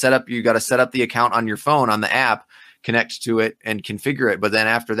to set up the account on your phone on the app, connect to it and configure it. But then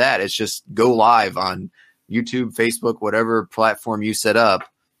after that, it's just go live on YouTube, Facebook, whatever platform you set up.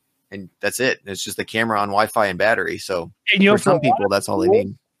 And that's it. It's just a camera on Wi-Fi and battery. So for some people, that's all they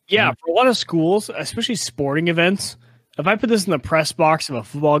need. Yeah. For a lot of schools, especially sporting events, if I put this in the press box of a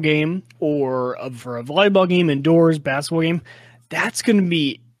football game or for a volleyball game, indoors, basketball game, that's going to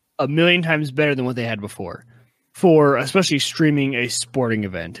be a million times better than what they had before. For especially streaming a sporting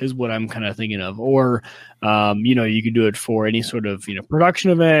event is what I'm kind of thinking of. Or, you could do it for any sort of,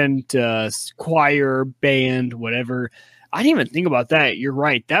 production event, choir, band, whatever. I didn't even think about that. You're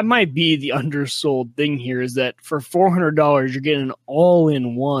right. That might be the undersold thing here is that for $400, you're getting an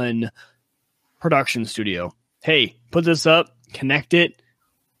all-in-one production studio. Hey, put this up, connect it.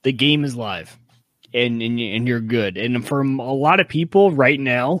 The game is live and you're good. And for a lot of people right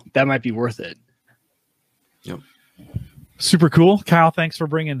now, that might be worth it. Yep. Super cool. Kyle, thanks for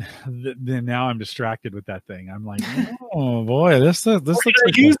bringing now I'm distracted with that thing. I'm like, oh boy, this looks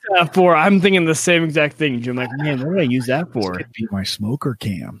like use that for. I'm thinking the same exact thing. Jim, like, man, what did I use that for? Be my smoker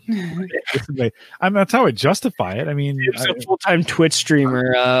cam. That's how I justify it. I mean, it's a full-time Twitch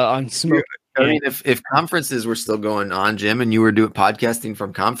streamer on smoke. I mean, if conferences were still going on, Jim, and you were doing podcasting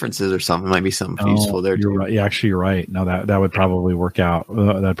from conferences or something, it might be something useful there. You're right. Yeah, actually, you're right. No, that would probably work out.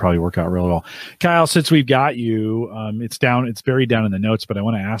 That'd probably work out really well. Kyle, since we've got you, it's buried down in the notes, but I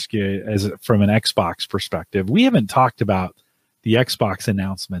want to ask you from an Xbox perspective. We haven't talked about the Xbox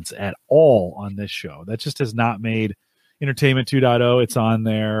announcements at all on this show. That just has not made Entertainment 2.0. It's on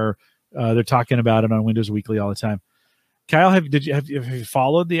there. They're talking about it on Windows Weekly all the time. Kyle, have you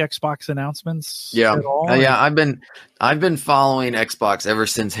followed the Xbox announcements? Yeah, at all? Yeah. I've been following Xbox ever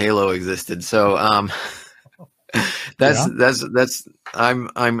since Halo existed. So that's I'm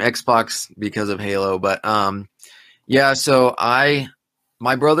Xbox because of Halo. But so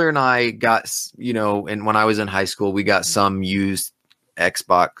my brother and I got and when I was in high school, we got some used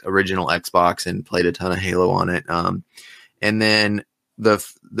original Xbox, and played a ton of Halo on it. And then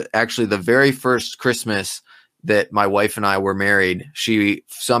the very first Christmas that my wife and I were married, she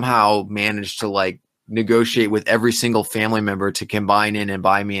somehow managed to negotiate with every single family member to combine in and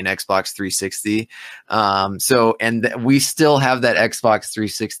buy me an Xbox 360. We still have that Xbox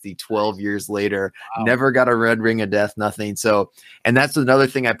 360 12 years later. Wow. Never got a red ring of death, nothing. So, and that's another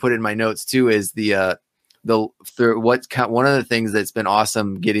thing I put in my notes too, is one of the things that's been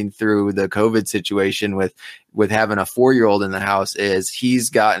awesome getting through the COVID situation with having a 4-year-old in the house is he's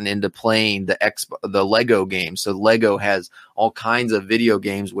gotten into playing the Lego games. So Lego has all kinds of video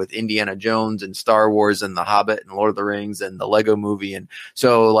games with Indiana Jones and Star Wars and The Hobbit and Lord of the Rings and the Lego Movie. And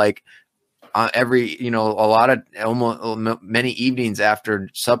so many evenings after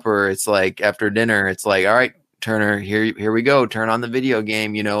supper, it's after dinner, it's all right, Turner, here we go. Turn on the video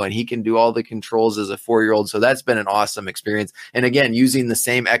game, and he can do all the controls as a 4-year-old. So that's been an awesome experience. And again, using the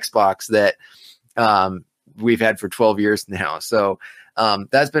same Xbox that we've had for 12 years now. So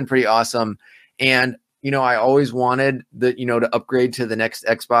that's been pretty awesome. And, I always wanted to upgrade to the next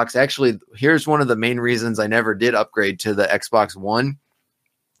Xbox. Actually, here's one of the main reasons I never did upgrade to the Xbox One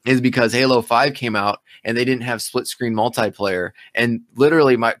is because Halo 5 came out and they didn't have split screen multiplayer. And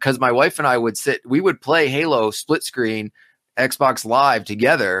literally because my wife and I we would play Halo split screen Xbox Live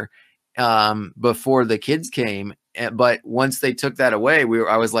together before the kids came. But once they took that away,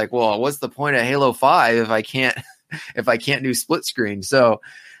 I was like, well, what's the point of Halo 5 if I can't do split screen? So,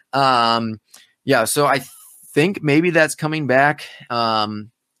 so I think maybe that's coming back. And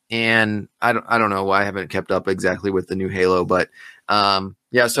I don't know why I haven't kept up exactly with the new Halo, but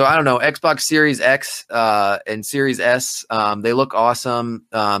Yeah, so I don't know. Xbox Series X and Series S, they look awesome.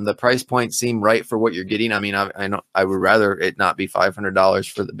 The price points seem right for what you're getting. I mean, I know I would rather it not be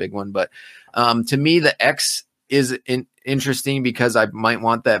 $500 for the big one, but to me, the X is interesting because I might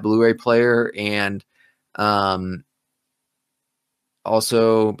want that Blu-ray player, and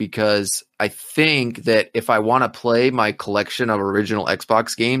also because I think that if I want to play my collection of original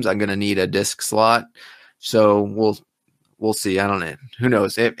Xbox games, I'm going to need a disc slot. So we'll see. I don't know. Who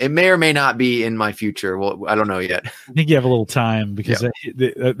knows? It may or may not be in my future. Well, I don't know yet. I think you have a little time because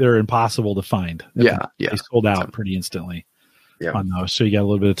they're impossible to find. They sold out pretty instantly on those. So you got a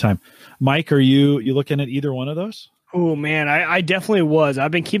little bit of time. Mike, are you looking at either one of those? Oh man, I definitely was.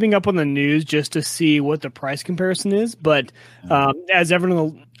 I've been keeping up on the news just to see what the price comparison is. But as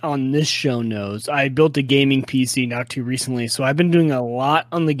everyone on this show knows, I built a gaming PC not too recently, so I've been doing a lot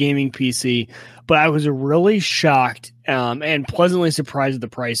on the gaming PC. But I was really shocked and pleasantly surprised at the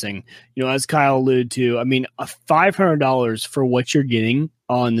pricing. You know, as Kyle alluded to, I mean, $500 for what you're getting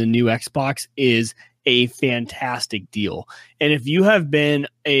on the new Xbox is a fantastic deal. And if you have been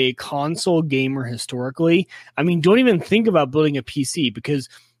a console gamer historically, I mean, don't even think about building a PC, because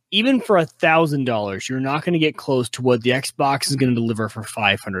even for $1,000, you're not going to get close to what the Xbox is going to deliver for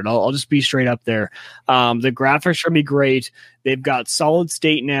 $500. I'll just be straight up there. The graphics are going to be great. They've got solid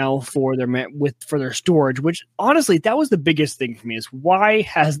state now for their storage, which honestly, that was the biggest thing for me, is why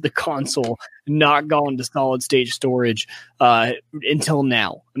has the console not gone to solid state storage until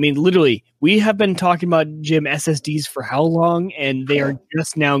now? I mean, literally, we have been talking about, Jim, SSDs for how long, and they are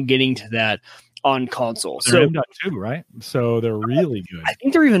just now getting to that on console. They're M.2, right? So they're really good. I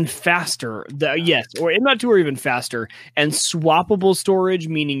think they're even faster. Yes, or M.2 or even faster. And swappable storage,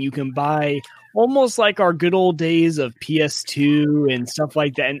 meaning you can buy almost like our good old days of PS2 and stuff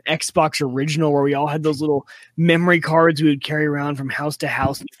like that, and Xbox Original, where we all had those little memory cards we would carry around from house to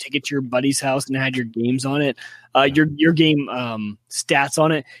house, and you take it to your buddy's house and it had your games on it, your game stats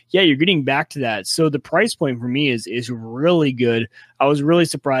on it. Yeah, you're getting back to that. So the price point for me is really good. I was really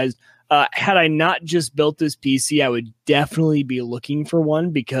surprised. Had I not just built this PC, I would definitely be looking for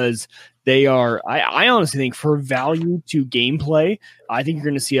one, because they are, I honestly think, for value to gameplay, I think you're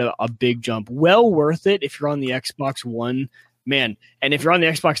going to see a big jump. Well worth it if you're on the Xbox One, man. And if you're on the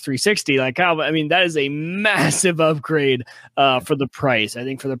Xbox 360, I mean, that is a massive upgrade for the price. I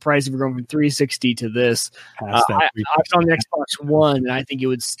think for the price, if you're going from 360 to this, I was on the Xbox One, and I think it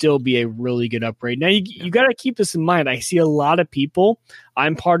would still be a really good upgrade. Now, you got to keep this in mind. I see a lot of people.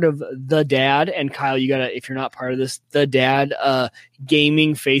 I'm part of The Dad, and Kyle, you got to, if you're not part of this, The Dad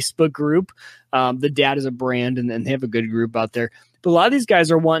gaming Facebook group. The Dad is a brand, and they have a good group out there. But a lot of these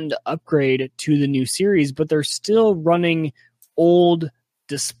guys are wanting to upgrade to the new series, but they're still running old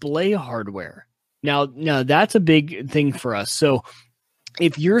display hardware. Now that's a big thing for us. So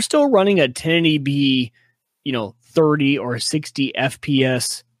if you're still running a 1080p, 30 or 60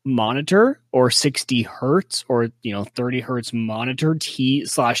 FPS monitor, or 60 hertz, or 30 hertz monitor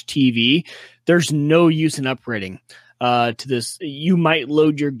 /TV, there's no use in upgrading to this. You might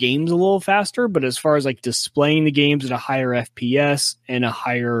load your games a little faster, but as far as like displaying the games at a higher FPS and a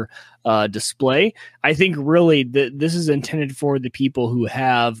higher display, I think really this is intended for the people who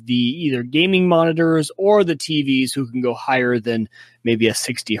have the either gaming monitors or the TVs who can go higher than maybe a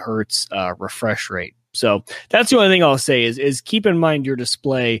 60 hertz refresh rate. So that's the only thing I'll say is keep in mind your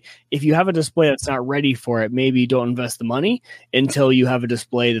display. If you have a display that's not ready for it, maybe don't invest the money until you have a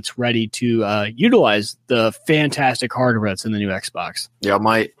display that's ready to utilize the fantastic hardware that's in the new Xbox. Yeah,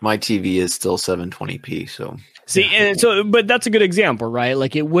 my TV is still 720p. So but that's a good example, right?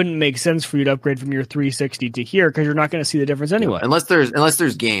 Like, it wouldn't make sense for you to upgrade from your 360 to here, because you're not going to see the difference anyway. Yeah, unless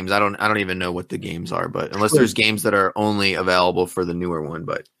there's games. I don't even know what the games are, but unless there's games that are only available for the newer one,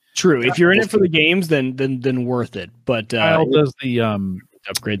 but. True. If you're in it for the games, then worth it. But how does the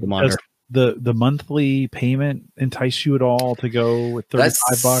upgrade the monitor? Does the monthly payment entice you at all to go with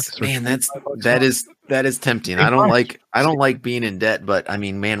 $35? Man, that is tempting. I don't like being in debt, but I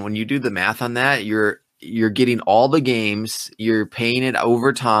mean, man, when you do the math on that, you're getting all the games, you're paying it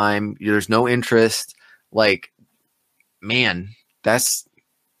over time. There's no interest. Like, man,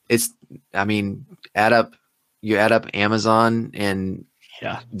 I mean, add up Amazon and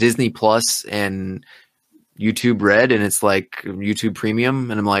Disney Plus and YouTube Red, and it's like YouTube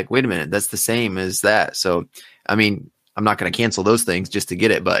Premium, and I'm like, wait a minute, that's the same as that. So, I mean, I'm not going to cancel those things just to get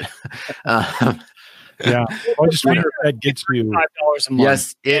it, but I just wonder if that gets you $5 a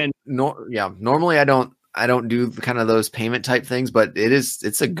month. Yes, normally I don't do kind of those payment type things, but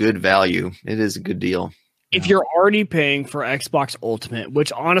it's a good value. It is a good deal. If you're already paying for Xbox Ultimate,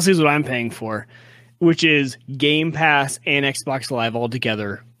 which honestly is what I'm paying for, which is Game Pass and Xbox Live all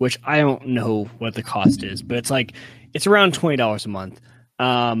together, which I don't know what the cost is, but it's around $20 a month.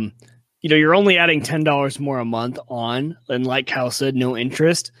 You're only adding $10 more a month on, and like Kyle said, no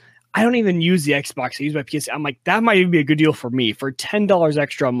interest. I don't even use the Xbox. I use my PS. I'm like, that might even be a good deal for me. For $10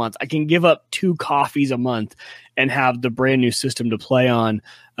 extra a month, I can give up 2 coffees a month and have the brand new system to play on.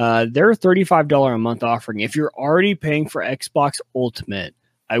 They're a $35 a month offering. If you're already paying for Xbox Ultimate,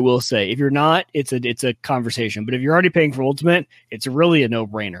 I will say, if you're not, it's a conversation. But if you're already paying for Ultimate, it's really a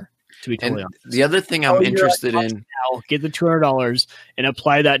no-brainer, to be totally honest. The other thing I'm interested in, now, get the $200 and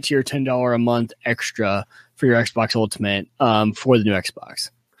apply that to your $10 a month extra for your Xbox Ultimate for the new Xbox.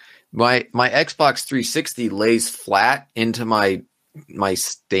 My Xbox 360 lays flat into my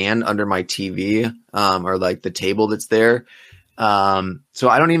stand under my TV, or like the table that's there. So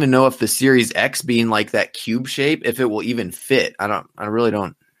I don't even know if the Series X being like that cube shape, if it will even fit. I really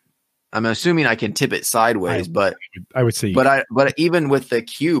don't. I'm assuming I can tip it sideways, but I would say, but even with the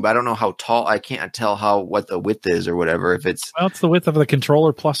cube, I don't know how tall. I can't tell what the width is or whatever. If it's it's the width of the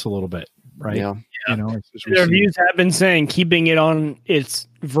controller plus a little bit, right? Yeah. The reviews have been saying keeping it on its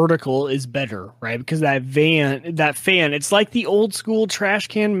vertical is better, right? Because that fan, it's like the old school trash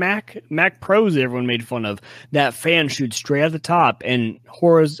can Mac Pros that everyone made fun of. That fan shoots straight at the top, and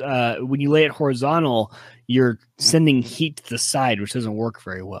when you lay it horizontal, you're sending heat to the side, which doesn't work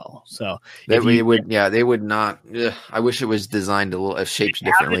very well. So they would not. I wish it was designed shaped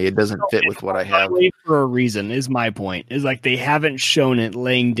differently. It doesn't fit with what I have. For a reason is my point. Is like they haven't shown it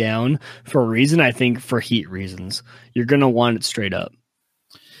laying down for a reason. I think for heat reasons, you're gonna want it straight up.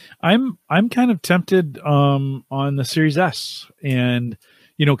 I'm kind of tempted on the Series S, and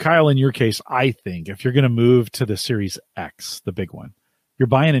Kyle, in your case, I think if you're going to move to the Series X, the big one, you're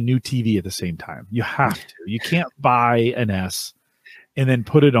buying a new TV at the same time. You have to. You can't buy an S and then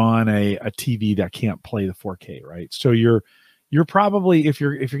put it on a TV that can't play the 4K, right? So you're probably, if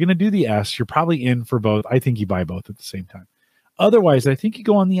you're going to do the S, you're probably in for both. I think you buy both at the same time. Otherwise, I think you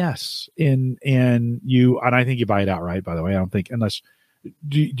go on the S and I think you buy it outright. By the way, I don't think unless.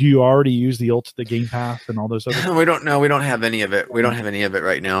 Do you already use the Game Pass and all those other things? We don't know. We don't have any of it. We don't have any of it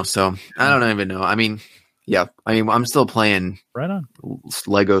right now. So I don't even know. I mean, I'm still playing right on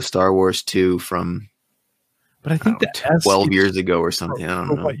Lego Star Wars 2 from, but I think 12 years ago or something. I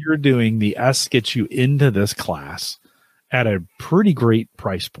don't know what you're doing. The S gets you into this class at a pretty great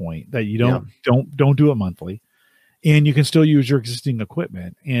price point that you don't do it monthly. And you can still use your existing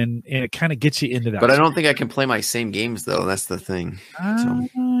equipment, and it kind of gets you into that. But I don't think I can play my same games, though. That's the thing.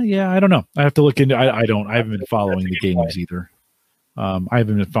 Yeah, I don't know. I have to look into. I haven't been following the games either. I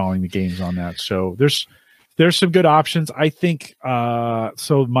haven't been following the games on that. So there's some good options. I think. So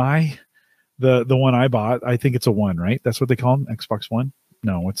the one I bought, I think it's a One, right? That's what they call them, Xbox One.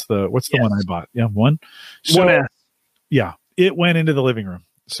 No, what's the one I bought? Yeah, One. So, One S. Yeah, it went into the living room.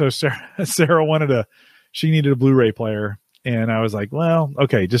 So Sarah she needed a Blu-ray player, and I was like, well,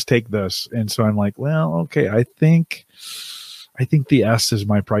 okay, just take this. And so I'm like, well, okay, I think the S is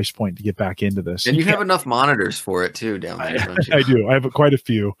my price point to get back into this. And you have enough monitors for it too down there, don't you? I do. I have quite a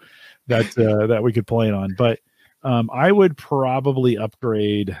few that we could play it on, but I would probably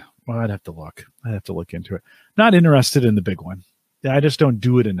upgrade. Well, I'd have to look into it. Not interested in the big one. I just don't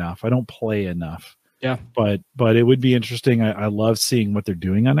do it enough. I don't play enough. Yeah. But it would be interesting. I love seeing what they're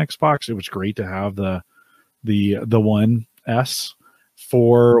doing on Xbox. It was great to have the One S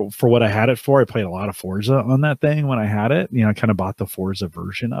for what I had it for. I played a lot of Forza on that thing when I had it. I kind of bought the Forza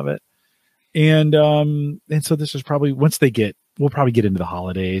version of it. And so this is probably we'll probably get into the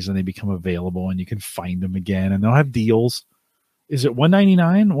holidays and they become available and you can find them again and they'll have deals. Is it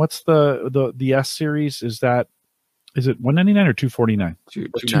 $199? What's the S series? Is it $199 or $249?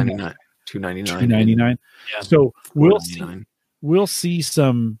 $299. $299. Yeah. So we'll see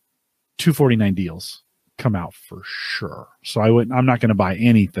some $249 deals come out for sure. So I'm not going to buy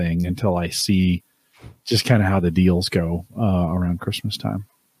anything until I see just kind of how the deals go around Christmas time.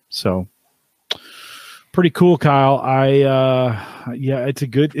 So pretty cool, Kyle. It's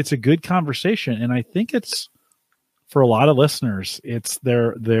a good conversation, and I think it's for a lot of listeners. It's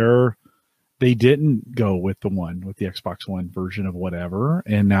they didn't go with the Xbox One version of whatever,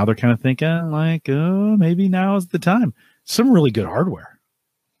 and now they're kind of thinking like, oh, maybe now is the time. Some really good hardware.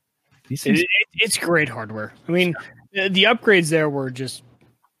 It's great hardware. I mean, the upgrades there were just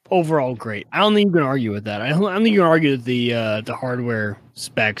overall great. I don't think you can argue with that. I don't think you can argue that the hardware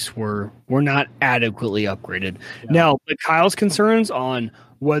specs were not adequately upgraded. Yeah. Now, Kyle's concerns on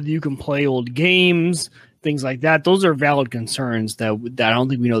whether you can play old games, things like that, those are valid concerns that I don't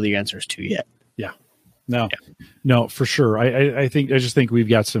think we know the answers to yet. Yeah. No, for sure. I just think we've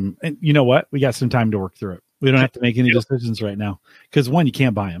got some, and you know what? We got some time to work through it. We don't have to make any decisions right now because one, you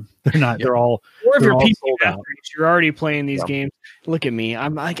can't buy them. They're not. They're all. Or if they're you're all PC sold out. you're already playing these games. Look at me.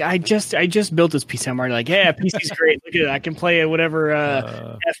 I'm like, I just built this PC. I'm already like, yeah, PC's great. Look at it. I can play at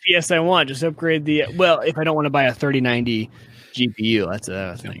whatever FPS I want. Just upgrade the. Well, if I don't want to buy a 3090 GPU, that's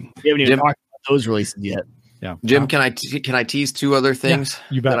a thing. We haven't even talked about those releases yet. Yeah, Jim, can I tease two other things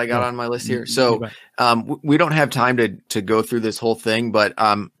that I got on my list here? So we don't have time to go through this whole thing, but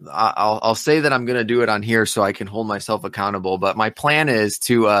I'll say that I'm going to do it on here so I can hold myself accountable. But my plan is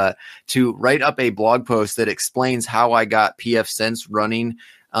to write up a blog post that explains how I got pfSense running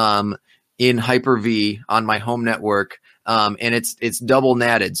in Hyper-V on my home network, and it's double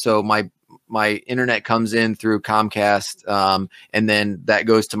natted. So my internet comes in through Comcast, and then that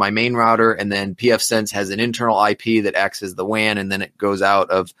goes to my main router, and then pfSense has an internal IP that acts as the WAN, and then it goes out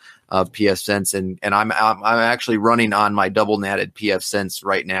of pfSense, and I'm actually running on my double natted pfSense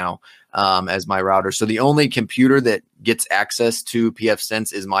right now as my router. So the only computer that gets access to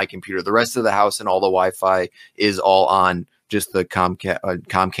pfSense is my computer. The rest of the house and all the Wi-Fi is all on just the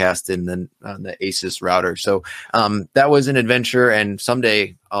Comcast and then the Asus router. So that was an adventure, and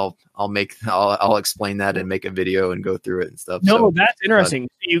someday I'll explain that and make a video and go through it and stuff. No, so, that's interesting.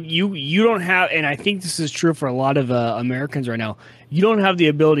 You don't have, and I think this is true for a lot of Americans right now. You don't have the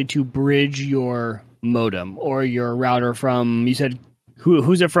ability to bridge your modem or your router from. You said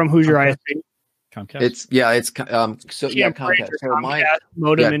who's it from? Who's your ISP? Comcast. Comcast. So Comcast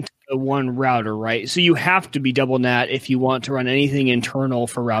modem into one router, right? So you have to be double NAT if you want to run anything internal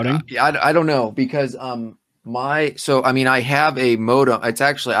for routing. I don't know because I have a modem. It's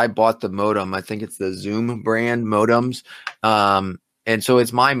actually I bought the modem. I think it's the Zoom brand modems, and so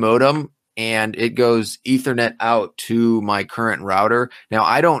it's my modem, and it goes Ethernet out to my current router. Now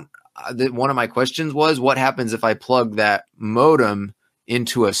one of my questions was, what happens if I plug that modem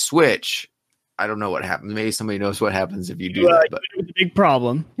into a switch? I don't know what happens. Maybe somebody knows what happens if you do that. But the big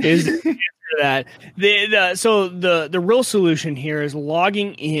problem is that the real solution here is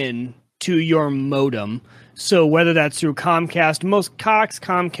logging in to your modem. So whether that's through Comcast, most Cox,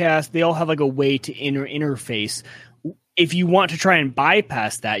 Comcast, they all have like a way to interface. If you want to try and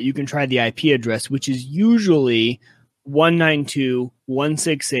bypass that, you can try the IP address, which is usually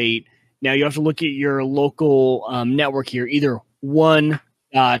 192.168. Now you have to look at your local network here, either 1.0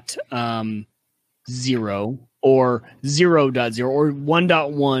 or 0.0 or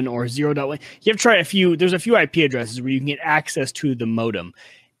 1.1 or 0.1. You have to try there's a few IP addresses where you can get access to the modem.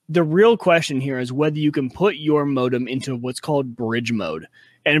 The real question here is whether you can put your modem into what's called bridge mode.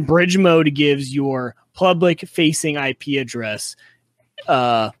 And bridge mode gives your public facing IP address,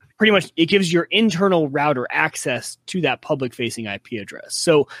 pretty much it gives your internal router access to that public facing IP address.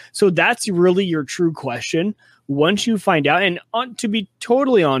 So that's really your true question. Once you find out, and to be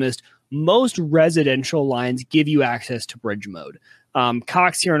totally honest, most residential lines give you access to bridge mode.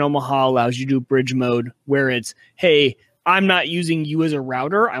 Cox here in Omaha allows you to do bridge mode where it's, hey, I'm not using you as a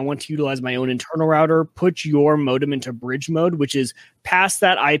router. I want to utilize my own internal router. Put your modem into bridge mode, which is pass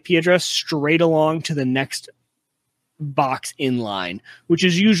that IP address straight along to the next box in line, which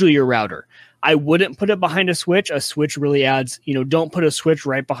is usually your router. I wouldn't put it behind a switch. A switch really adds, don't put a switch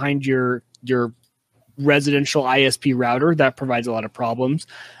right behind your residential ISP router. That provides a lot of problems.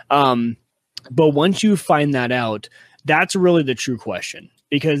 But once you find that out, that's really the true question,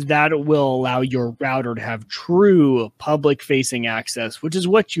 because that will allow your router to have true public facing access, which is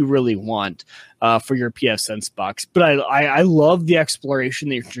what you really want for your pfSense box. But I love the exploration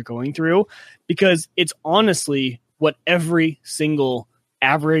that you're going through, because it's honestly what every single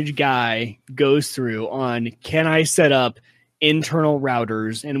average guy goes through on, can I set up internal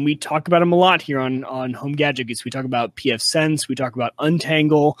routers? And we talk about them a lot here on Home Gadgets. We talk about pfSense, we talk about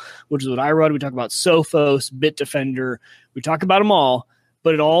Untangle, which is what I run. We talk about Sophos, Bitdefender. We talk about them all,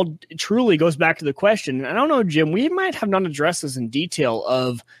 but it truly goes back to the question. And I don't know, Jim, we might have not addressed this in detail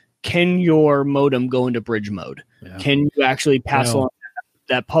of, can your modem go into bridge mode? Yeah. Can you actually pass along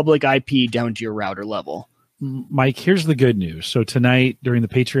that public IP down to your router level? Mike, here's the good news. So tonight during the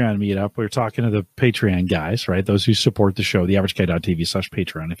Patreon meetup, we were talking to the Patreon guys, right? Those who support the show,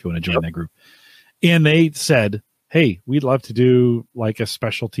 theaverageguy.tv/Patreon, if you want to join that group. And they said, hey, we'd love to do like a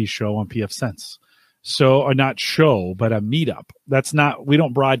specialty show on pfSense. So not show, but a meetup. We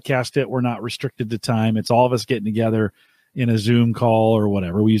don't broadcast it. We're not restricted to time. It's all of us getting together in a Zoom call or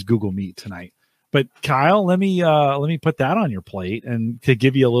whatever. We use Google Meet tonight. But Kyle, let me put that on your plate, and to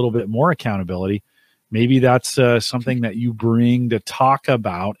give you a little bit more accountability. Maybe that's something that you bring to talk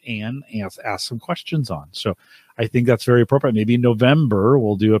about and ask some questions on. So I think that's very appropriate. Maybe in November,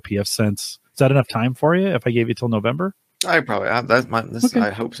 we'll do a pfSense Is that enough time for you if I gave you till November? I probably Okay.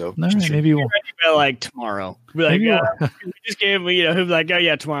 I hope so. All right, maybe you won't. Like tomorrow. Be like, Maybe we just gave me, he'll be like, oh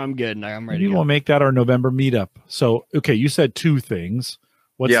yeah, tomorrow I'm good. I'm ready. Maybe we'll make that our November meetup. So, okay, you said two things.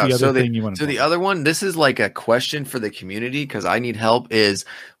 What's the other thing you want to? So the other one, this is like a question for the community because I need help. Is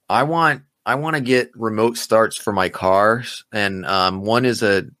I want to get remote starts for my cars, and one is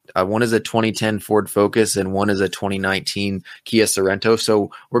a 2010 Ford Focus, and one is a 2019 Kia Sorento. So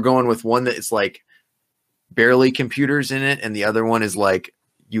we're going with one that is like barely computers in it, and the other one is like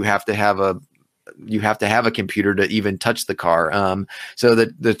you have to have a computer to even touch the car. So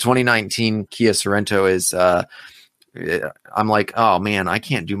the 2019 Kia Sorento is I'm like, oh man, I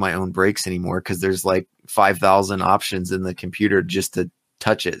can't do my own brakes anymore because there's like 5,000 options in the computer just to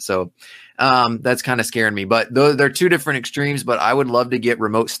touch it. So that's kind of scaring me. But they're two different extremes. But I would love to get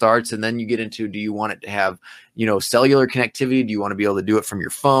remote starts, and then you get into, do you want it to have cellular connectivity? Do you want to be able to do it from your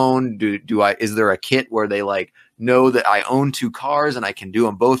phone? Is there a kit where they like know that I own two cars and I can do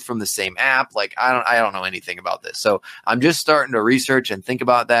them both from the same app? Like I don't know anything about this. So I'm just starting to research and think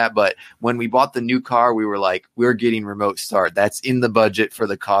about that. But when we bought the new car, we were like, we're getting remote start. That's in the budget for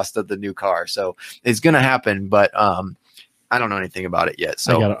the cost of the new car. So it's going to happen. But I don't know anything about it yet.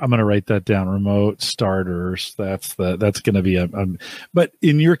 So I'm going to write that down. Remote starters. That's going to be but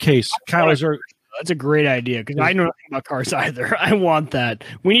in your case, Kyle, that's a great idea because I know nothing about cars either. I want that.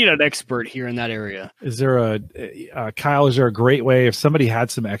 We need an expert here in that area. Is there Kyle, is there a great way if somebody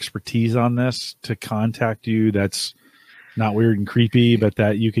had some expertise on this to contact you that's not weird and creepy, but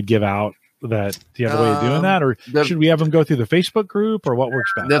that you could give out? That do you have a way of doing that, or should we have them go through the Facebook group, or what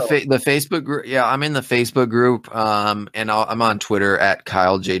works best? The Facebook group, yeah, I'm in the Facebook group, and I'm on Twitter at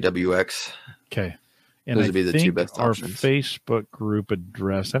KyleJWX. Okay, and those would be the two best options. Our Facebook group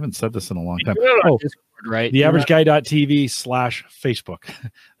address. I haven't said this in a long time. Right, theaverageguy.tv/Facebook.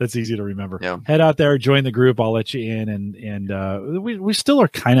 That's easy to remember. Yeah. Head out there, join the group. I'll let you in, and we still are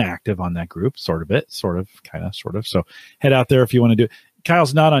kind of active on that group, sort of. So head out there if you want to do it.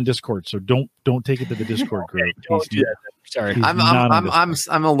 Kyle's not on Discord, so don't take it to the Discord group. Sorry, I'm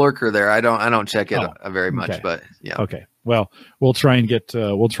a lurker there. I don't check it very much, okay. But yeah. Okay. Well, we'll try and get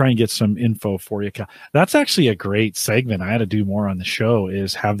some info for you, Kyle. That's actually a great segment. I had to do more on the show.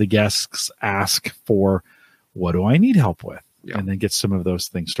 Is have the guests ask for what do I need help with, and then get some of those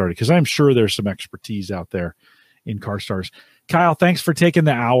things started because I'm sure there's some expertise out there in car stars. Kyle, thanks for taking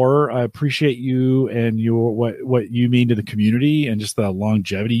the hour. I appreciate you and what you mean to the community and just the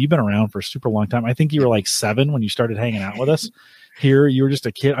longevity. You've been around for a super long time. I think you were like 7 when you started hanging out with us. Here, you were just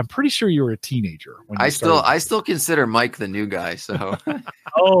a kid. I'm pretty sure you were a teenager. When you started. I still consider Mike the new guy. So,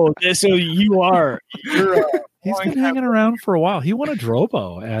 so you are. He's been hanging around for a while. He won a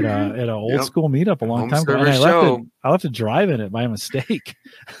Drobo at an old school meetup a long time ago. I left to drive in it by mistake.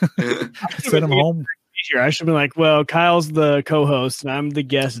 Sent him home. I should be like, well, Kyle's the co-host and I'm the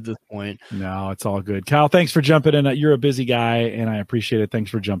guest at this point. No, it's all good. Kyle, thanks for jumping in. You're a busy guy and I appreciate it.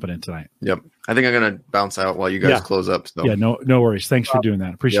 Thanks for jumping in tonight. Yep. I think I'm going to bounce out while you guys close up. So. Yeah, no worries. Thanks for doing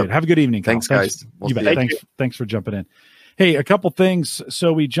that. Appreciate it. Have a good evening, Kyle. Thanks guys. You bet. Thanks for jumping in. Hey, a couple things.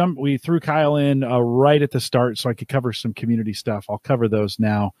 So we threw Kyle in right at the start so I could cover some community stuff. I'll cover those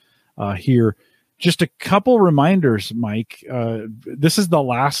now here. Just a couple reminders, Mike. This is the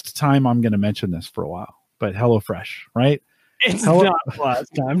last time I'm going to mention this for a while, but HelloFresh, right? It's not the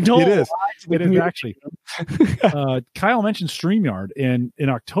last time. It is actually. Kyle mentioned StreamYard, and in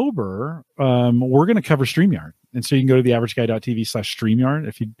October, we're going to cover StreamYard. And so you can go to theaverageguy.tv/StreamYard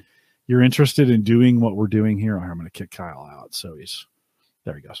if you're interested in doing what we're doing here. I'm going to kick Kyle out. So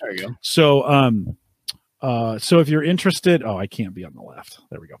there he goes. There you go. So, so if you're interested, I can't be on the left.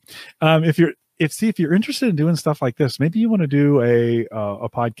 There we go. If you're interested in doing stuff like this, maybe you want to do a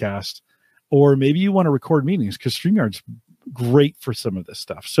podcast, or maybe you want to record meetings because StreamYard's great for some of this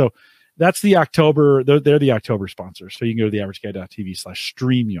stuff. So that's the October. They're the October sponsors. So you can go to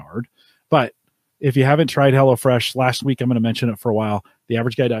theaverageguy.tv/StreamYard. But if you haven't tried HelloFresh, last week I'm going to mention it for a while.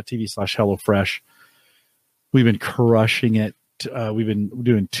 Theaverageguy.tv/HelloFresh. We've been crushing it. We've been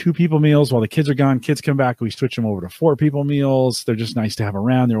doing 2-people meals while the kids are gone. Kids come back, we switch them over to 4-people meals. They're just nice to have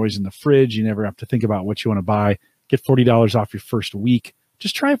around. They're always in the fridge. You never have to think about what you want to buy. Get $40 off your first week.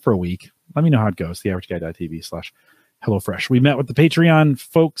 Just try it for a week. Let me know how it goes. theaverageguy.tv/HelloFresh. We met with the Patreon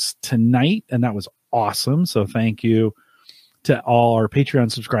folks tonight, and that was awesome. So thank you to all our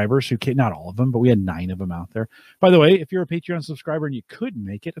Patreon subscribers who came, not all of them, but we had 9 of them out there. By the way, if you're a Patreon subscriber and you couldn't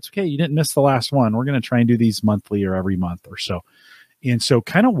make it, it's okay. You didn't miss the last one. We're going to try and do these monthly or every month or so. And so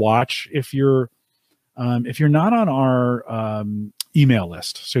kind of watch if you're not on our email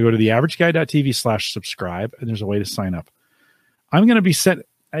list. So go to theaverageguy.tv/subscribe, and there's a way to sign up. I'm going to be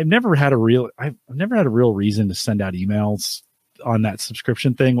I've never had a real reason to send out emails on that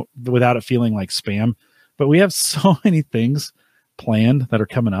subscription thing without it feeling like spam. But we have so many things planned that are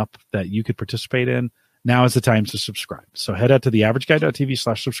coming up that you could participate in. Now is the time to subscribe. So head out to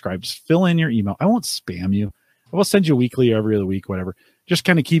theaverageguy.tv/subscribe. Just fill in your email. I won't spam you. I will send you weekly or every other week, whatever. Just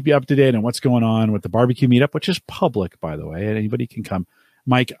kind of keep you up to date on what's going on with the barbecue meetup, which is public, by the way, and anybody can come.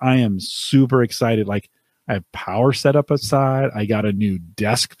 Mike, I am super excited. Like, I have power set up outside. I got a new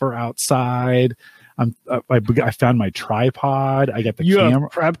desk for outside. I found my tripod. I got the camera. You have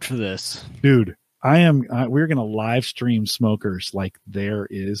prepped for this, dude. We're gonna live stream smokers like there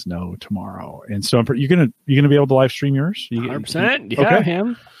is no tomorrow, and so you're gonna be able to live stream yours. 100%. Yeah, okay.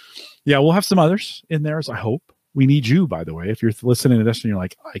 him. Yeah, we'll have some others in there. I hope. We need you, by the way. If you're listening to this and you're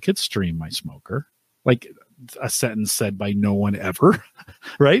like, I could stream my smoker, like a sentence said by no one ever,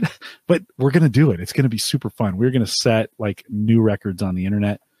 right? But we're gonna do it. It's gonna be super fun. We're gonna set like new records on the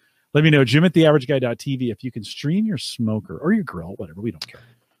internet. Let me know, Jim at theaverageguy.tv, if you can stream your smoker or your grill, whatever. We don't care,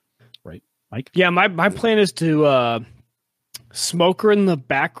 right, Mike? Yeah, my plan is to smoker in the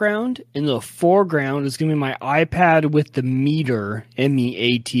background. In the foreground is going to be my iPad with the meter,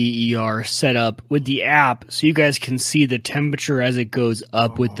 MEATER, set up with the app so you guys can see the temperature as it goes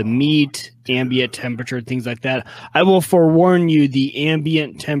up with the meat, ambient temperature, things like that. I will forewarn you, the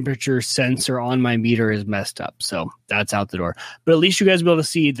ambient temperature sensor on my meter is messed up, so that's out the door. But at least you guys will be able to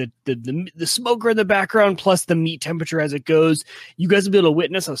see the smoker in the background plus the meat temperature as it goes. You guys will be able to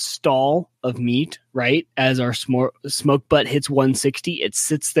witness a stall of meat, right? As our smoke butt hits 160, it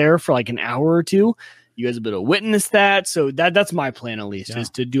sits there for like an hour or two. You guys will be able to witness that. So that's my plan, at least, is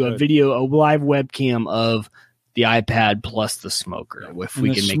to do a live webcam of the iPad plus the smoker. If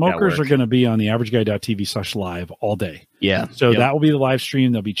we can make that work. Smokers are going to be on the averageguy.tv/live all day. Yeah. So that will be the live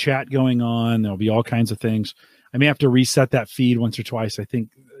stream. There'll be chat going on. There'll be all kinds of things. I may have to reset that feed once or twice. I think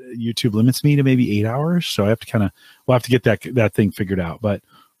YouTube limits me to maybe 8 hours. So I have to we'll have to get that thing figured out. But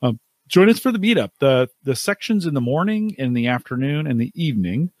join us for the meetup. The sections in the morning, in the afternoon, and the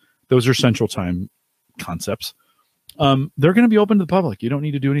evening, those are Central Time concepts. They're going to be open to the public. You don't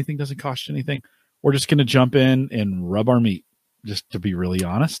need to do anything. Doesn't cost you anything. We're just going to jump in and rub our meat, just to be really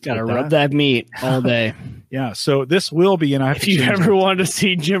honest. Got to rub that meat all day. Yeah, so this will be, and if you ever want to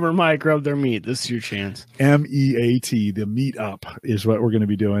see Jim or Mike rub their meat, this is your chance. MEAT, the meet up is what we're going to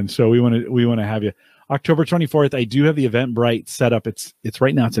be doing. So we want to have you. October 24th, I do have the Eventbrite set up. It's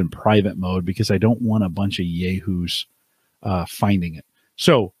right now it's in private mode because I don't want a bunch of yahoos finding it.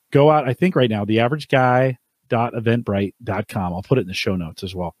 So go out, I think right now, theaverageguy.eventbrite.com. I'll put it in the show notes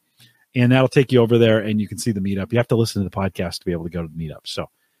as well. And that'll take you over there and you can see the meetup. You have to listen to the podcast to be able to go to the meetup. So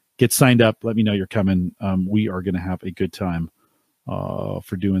get signed up. Let me know you're coming. We are going to have a good time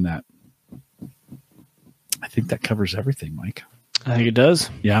for doing that. I think that covers everything, Mike. I think it does.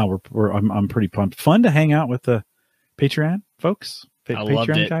 Yeah, I'm pretty pumped. Fun to hang out with the Patreon folks. I Patreon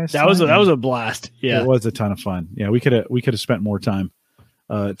loved it. Guys. That was a blast. Yeah, it was a ton of fun. Yeah, we could have spent more time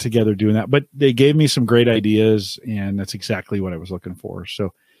together doing that, but they gave me some great ideas, and that's exactly what I was looking for.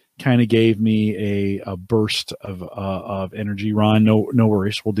 So, kind of gave me a burst of energy. Ron, no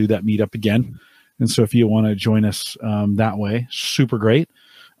worries. We'll do that meetup again. And so, if you want to join us that way, super great.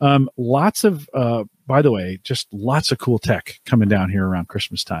 Lots of, by the way, just lots of cool tech coming down here around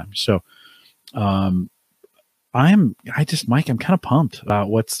Christmas time. So, Mike, I'm kind of pumped about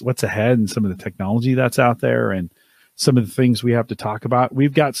what's ahead and some of the technology that's out there and some of the things we have to talk about.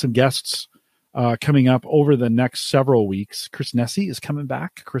 We've got some guests coming up over the next several weeks. Chris Nessie is coming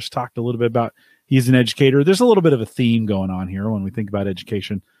back. Chris talked a little bit about, he's an educator. There's a little bit of a theme going on here when we think about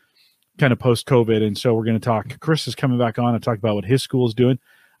education, kind of post-COVID. And so we're going to talk. Chris is coming back on and talk about what his school is doing.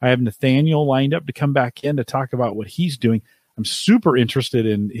 I have Nathaniel lined up to come back in to talk about what he's doing. I'm super interested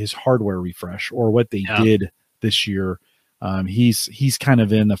in his hardware refresh or what they did this year. He's kind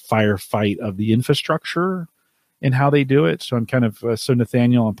of in the firefight of the infrastructure and how they do it. So I'm kind of, so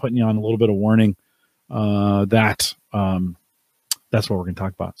Nathaniel, I'm putting you on a little bit of warning that's what we're going to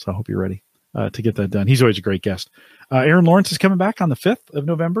talk about. So I hope you're ready to get that done. He's always a great guest. Erin Lawrence is coming back on the 5th of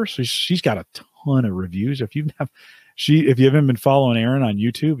November. So she's got a ton of reviews. If you haven't been following Erin on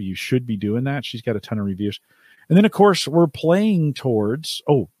YouTube, you should be doing that. She's got a ton of reviews. And then, of course, we're playing towards,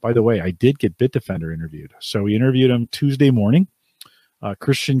 by the way, I did get Bitdefender interviewed. So we interviewed him Tuesday morning.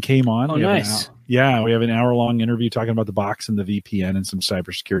 Christian came on. Oh, nice. We have an hour-long interview talking about the box and the VPN and some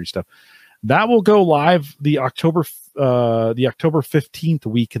cybersecurity stuff. That will go live the October 15th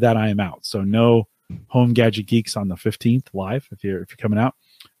week that I am out. So no Home Gadget Geeks on the 15th live. If you're coming out,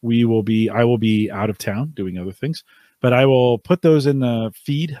 I will be out of town doing other things, but I will put those in the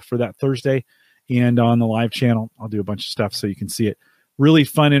feed for that Thursday and on the live channel. I'll do a bunch of stuff so you can see it. really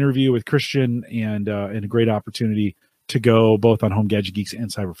fun interview with Christian and a great opportunity to go both on Home Gadget Geeks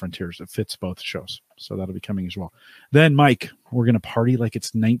and Cyber Frontiers. It fits both shows. So that'll be coming as well. Then, Mike, we're going to party like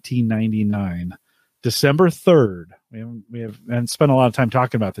it's 1999. December 3rd. We haven't spent a lot of time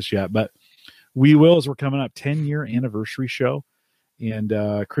talking about this yet, but we will, as we're coming up, 10-year anniversary show. And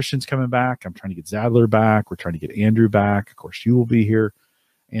Christian's coming back. I'm trying to get Zadler back. We're trying to get Andrew back. Of course, you will be here.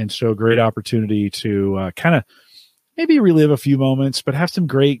 And so great opportunity to kind of maybe relive a few moments, but have some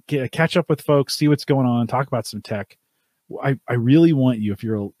great catch up with folks, see what's going on, talk about some tech. I really want you, if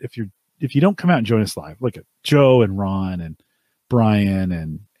you don't come out and join us live, look at Joe and Ron and Brian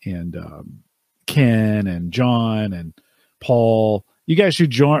and Ken and John and Paul, you guys who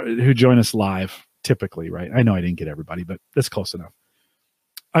join us live typically, right? I know I didn't get everybody, but that's close enough.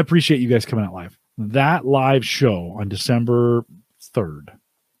 I appreciate you guys coming out live. That live show on December 3rd,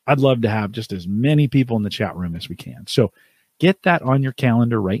 I'd love to have just as many people in the chat room as we can. So get that on your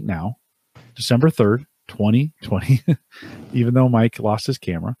calendar right now, December 3rd, 2020, even though Mike lost his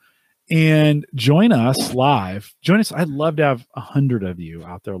camera, and join us live. Join us. I'd love to have 100 of you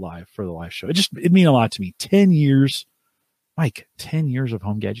out there live for the live show. It'd mean a lot to me. 10 years, Mike, 10 years of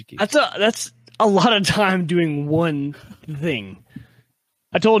Home Gadget Geeks. That's a lot of time doing one thing.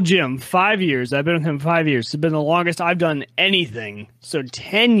 I told Jim 5 years. I've been with him 5 years. It's been the longest I've done anything. So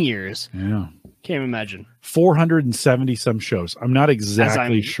 10 years. Yeah. Can't imagine. 470 some shows. I'm not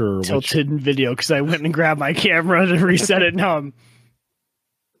exactly sure. Tilted in video because I went and grabbed my camera to reset it. Now,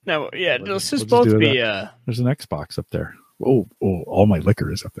 let's just both be. There's an Xbox up there. Oh, all my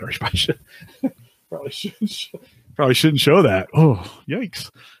liquor is up there. Probably shouldn't show that. Oh, yikes!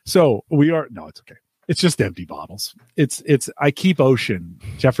 So it's okay. It's just empty bottles. I keep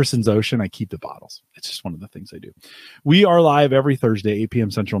Jefferson's Ocean. I keep the bottles. It's just one of the things I do. We are live every Thursday, 8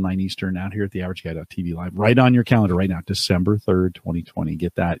 p.m. Central, 9 Eastern, out here at the AverageGuy.tv live. Right on your calendar right now, December 3rd, 2020.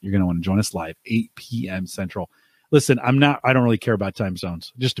 Get that. You're going to want to join us live, 8 p.m. Central. Listen, I don't really care about time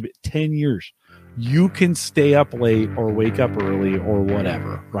zones. Just a bit, 10 years. You can stay up late or wake up early or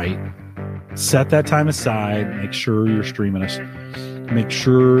whatever, right? Set that time aside. Make sure you're streaming us. Make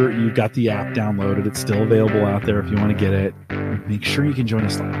sure you've got the app downloaded. It's still available out there if you want to get it. Make sure you can join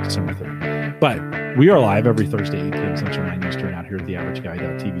us live December 3rd. But we are live every Thursday, 8 p.m. Central, 9 Eastern, out here at the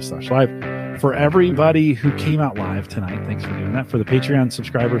AverageGuy.tv/live. For everybody who came out live tonight, thanks for doing that. For the Patreon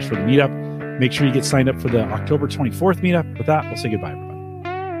subscribers, for the meetup, make sure you get signed up for the October 24th meetup. With that, we'll say goodbye, everybody.